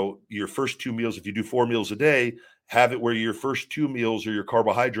your first two meals, if you do 4 meals a day, have it where your first 2 meals are your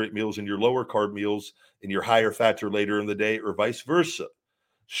carbohydrate meals and your lower carb meals and your higher fats are later in the day, or vice versa.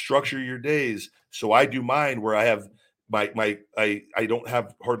 Structure your days. So I do mine where I have I don't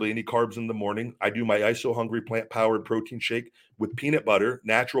have hardly any carbs in the morning. I do my ISO Hungry plant powered protein shake with peanut butter,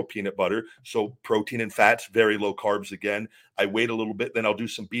 natural peanut butter. So protein and fats, very low carbs again. I wait a little bit, then I'll do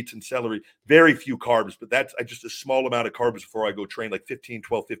some beets and celery. Very few carbs, but that's just a small amount of carbs before I go train, like 15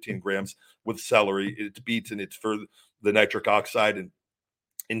 grams with celery. It's beets and it's for the nitric oxide and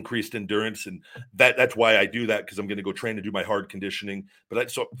increased endurance, and that's why I do that, because I'm going to go train and do my hard conditioning.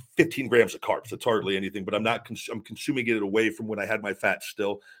 But so 15 grams of carbs, that's hardly anything, but I'm consuming it away from when I had my fat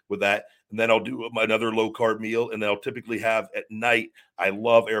still with that. And then I'll do another low carb meal, and then I'll typically have at night, I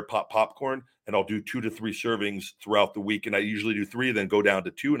love air pop popcorn, and I'll do 2 to 3 servings throughout the week. And I usually do 3, then go down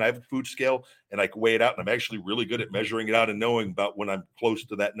to 2, and I have a food scale and I can weigh it out, and I'm actually really good at measuring it out and knowing about when I'm close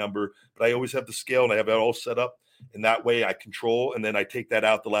to that number. But I always have the scale and I have it all set up, and that way I control. And then I take that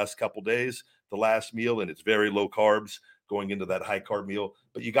out the last couple days, the last meal, and it's very low carbs going into that high carb meal.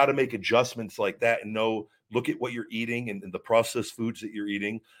 But you got to make adjustments like that and look at what you're eating and the processed foods that you're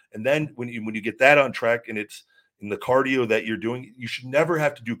eating. And then when you get that on track, and it's in the cardio that you're doing, you should never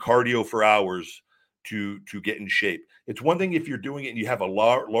have to do cardio for hours to get in shape. It's one thing if you're doing it and you have a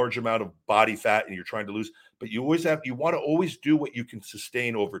large amount of body fat and you're trying to lose, but you want to always do what you can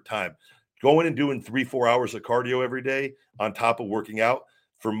sustain over time. Going and doing 3-4 hours of cardio every day on top of working out,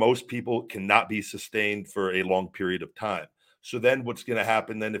 for most people, cannot be sustained for a long period of time. So then what's going to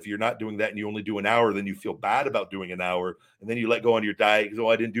happen then, if you're not doing that and you only do an hour, then you feel bad about doing an hour, and then you let go on your diet because, oh,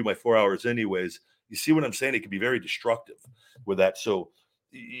 I didn't do my 4 hours anyways. You see what I'm saying? It can be very destructive with that. So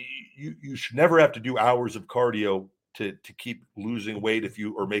you should never have to do hours of cardio to keep losing weight if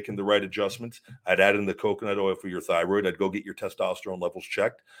you are making the right adjustments. I'd add in the coconut oil for your thyroid. I'd go get your testosterone levels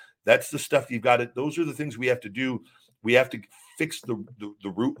checked. That's the stuff you've got to, those are the things we have to do. We have to fix the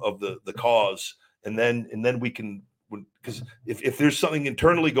root of the cause. And then we can, because if there's something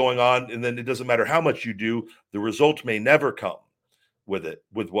internally going on, and then it doesn't matter how much you do, the results may never come with it,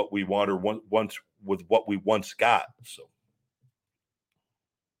 with what we want, or once with what we once got. So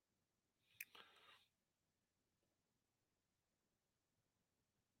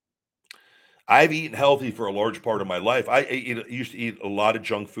I've eaten healthy for a large part of my life. Used to eat a lot of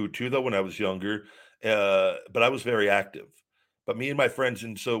junk food too, though, when I was younger. But I was very active. But me and my friends,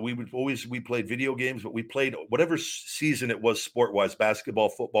 and so we played video games, but we played whatever season it was, sport wise, basketball,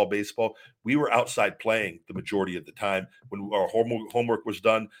 football, baseball. We were outside playing the majority of the time. When our homework was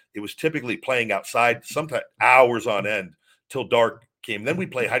done, it was typically playing outside, sometimes hours on end till dark came. Then we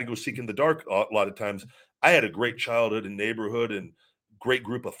play hide and go seek in the dark a lot of times. I had a great childhood and neighborhood and great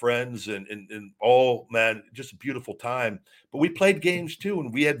group of friends, and all, man, just a beautiful time. But we played games too,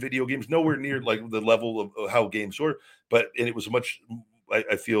 and we had video games, nowhere near like the level of how games were, and it was much,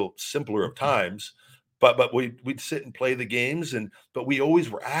 I feel, simpler of times. But we'd sit and play the games, but we always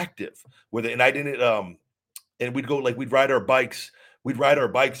were active with it. And I didn't and we'd go, like, we'd ride our bikes. We'd ride our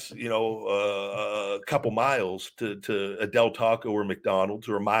bikes, a couple miles to a Del Taco or McDonald's,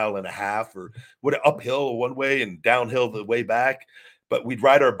 or a mile and a half, or what, uphill one way and downhill the way back. But we'd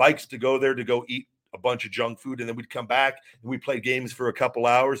ride our bikes to go there to go eat a bunch of junk food, and then we'd come back and we'd play games for a couple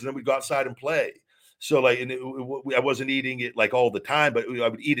hours, and then we'd go outside and play. So like, I wasn't eating it like all the time, but I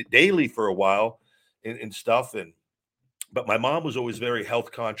would eat it daily for a while and stuff. But my mom was always very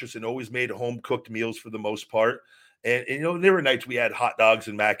health conscious and always made home cooked meals for the most part. And there were nights we had hot dogs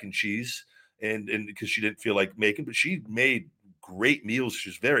and mac and cheese, and because she didn't feel like making, but she made great meals.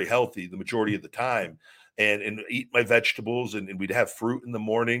 She's very healthy the majority of the time, and eat my vegetables, and we'd have fruit in the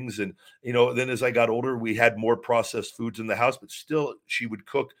mornings. And then as I got older, we had more processed foods in the house, but still she would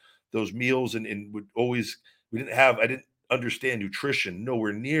cook those meals, and would always, I didn't understand nutrition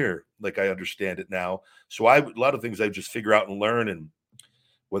nowhere near like I understand it now. So a lot of things I just figure out and learn, and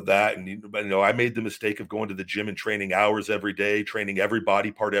with that, and I made the mistake of going to the gym and training hours every day, training every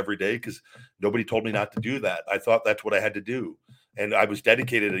body part every day, because nobody told me not to do that. I thought that's what I had to do, and I was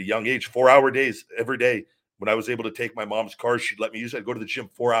dedicated at a young age, 4-hour days every day. When I was able to take my mom's car, she'd let me use it. I'd go to the gym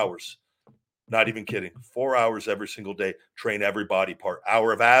 4 hours. Not even kidding. 4 hours every single day, train every body part.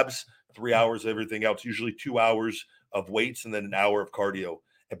 Hour of abs, 3 hours, everything else, usually 2 hours of weights, and then an hour of cardio.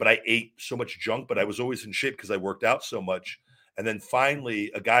 But I ate so much junk, but I was always in shape because I worked out so much. And then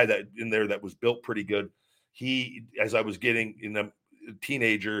finally, a guy that in there that was built pretty good, as I was getting a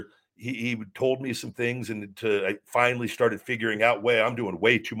teenager, he told me some things, and I finally started figuring out, I'm doing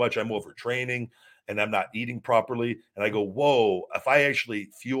way too much. I'm overtraining and I'm not eating properly. And I go, whoa, if I actually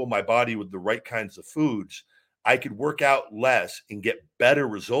fuel my body with the right kinds of foods, I could work out less and get better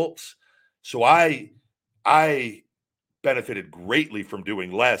results. So I benefited greatly from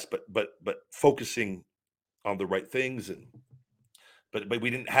doing less, but focusing on the right things. And but we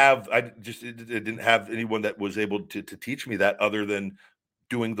didn't have, didn't have anyone that was able to teach me that, other than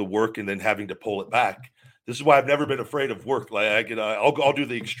doing the work and then having to pull it back. This is why I've never been afraid of work. Like I'll do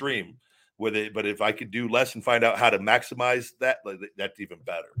the extreme with it, but if I could do less and find out how to maximize that, like, that's even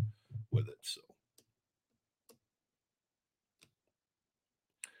better with it. So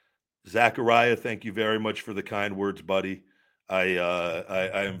Zachariah, thank you very much for the kind words, buddy. I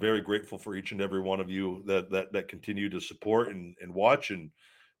am very grateful for each and every one of you that continue to support and watch, and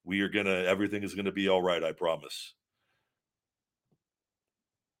everything is gonna be all right, I promise.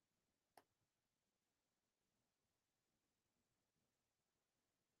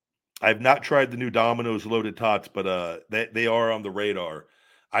 I've not tried the new Domino's loaded tots, but they are on the radar.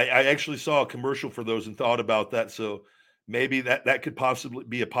 I actually saw a commercial for those and thought about that, so maybe that could possibly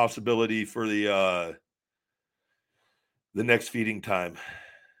be a possibility for the next feeding time.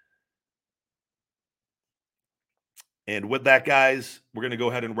 And with that, guys, we're going to go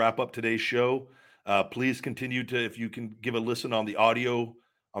ahead and wrap up today's show. Please continue to, if you can, give a listen on the audio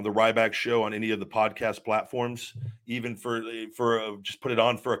on the Ryback show on any of the podcast platforms, even for just put it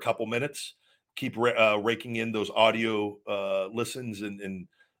on for a couple minutes. Keep raking in those audio listens, and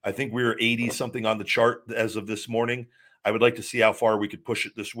I think we're 80 something on the chart as of this morning. I would like to see how far we could push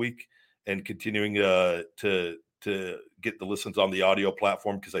it this week, and continuing to get the listens on the audio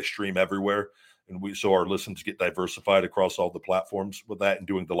platform, because I stream everywhere. And so our listens get diversified across all the platforms with that, and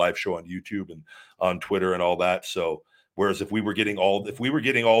doing the live show on YouTube and on Twitter and all that. So whereas if we were getting all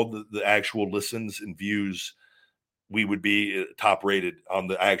the actual listens and views, we would be top rated on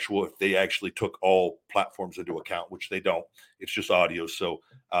the actual, if they actually took all platforms into account, which they don't. It's just audio. So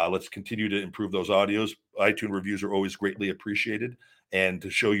let's continue to improve those audios. iTunes reviews are always greatly appreciated. And to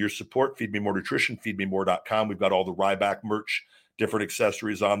show your support, Feed Me More Nutrition, feedmemore.com. We've got all the Ryback merch, different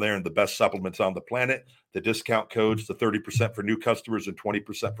accessories on there, and the best supplements on the planet. The discount codes, the 30% for new customers and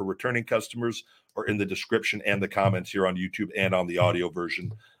 20% for returning customers, are in the description and the comments here on YouTube and on the audio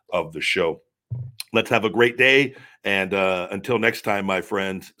version of the show. Let's have a great day. And until next time, my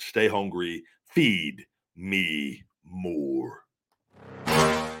friends, stay hungry. Feed me more.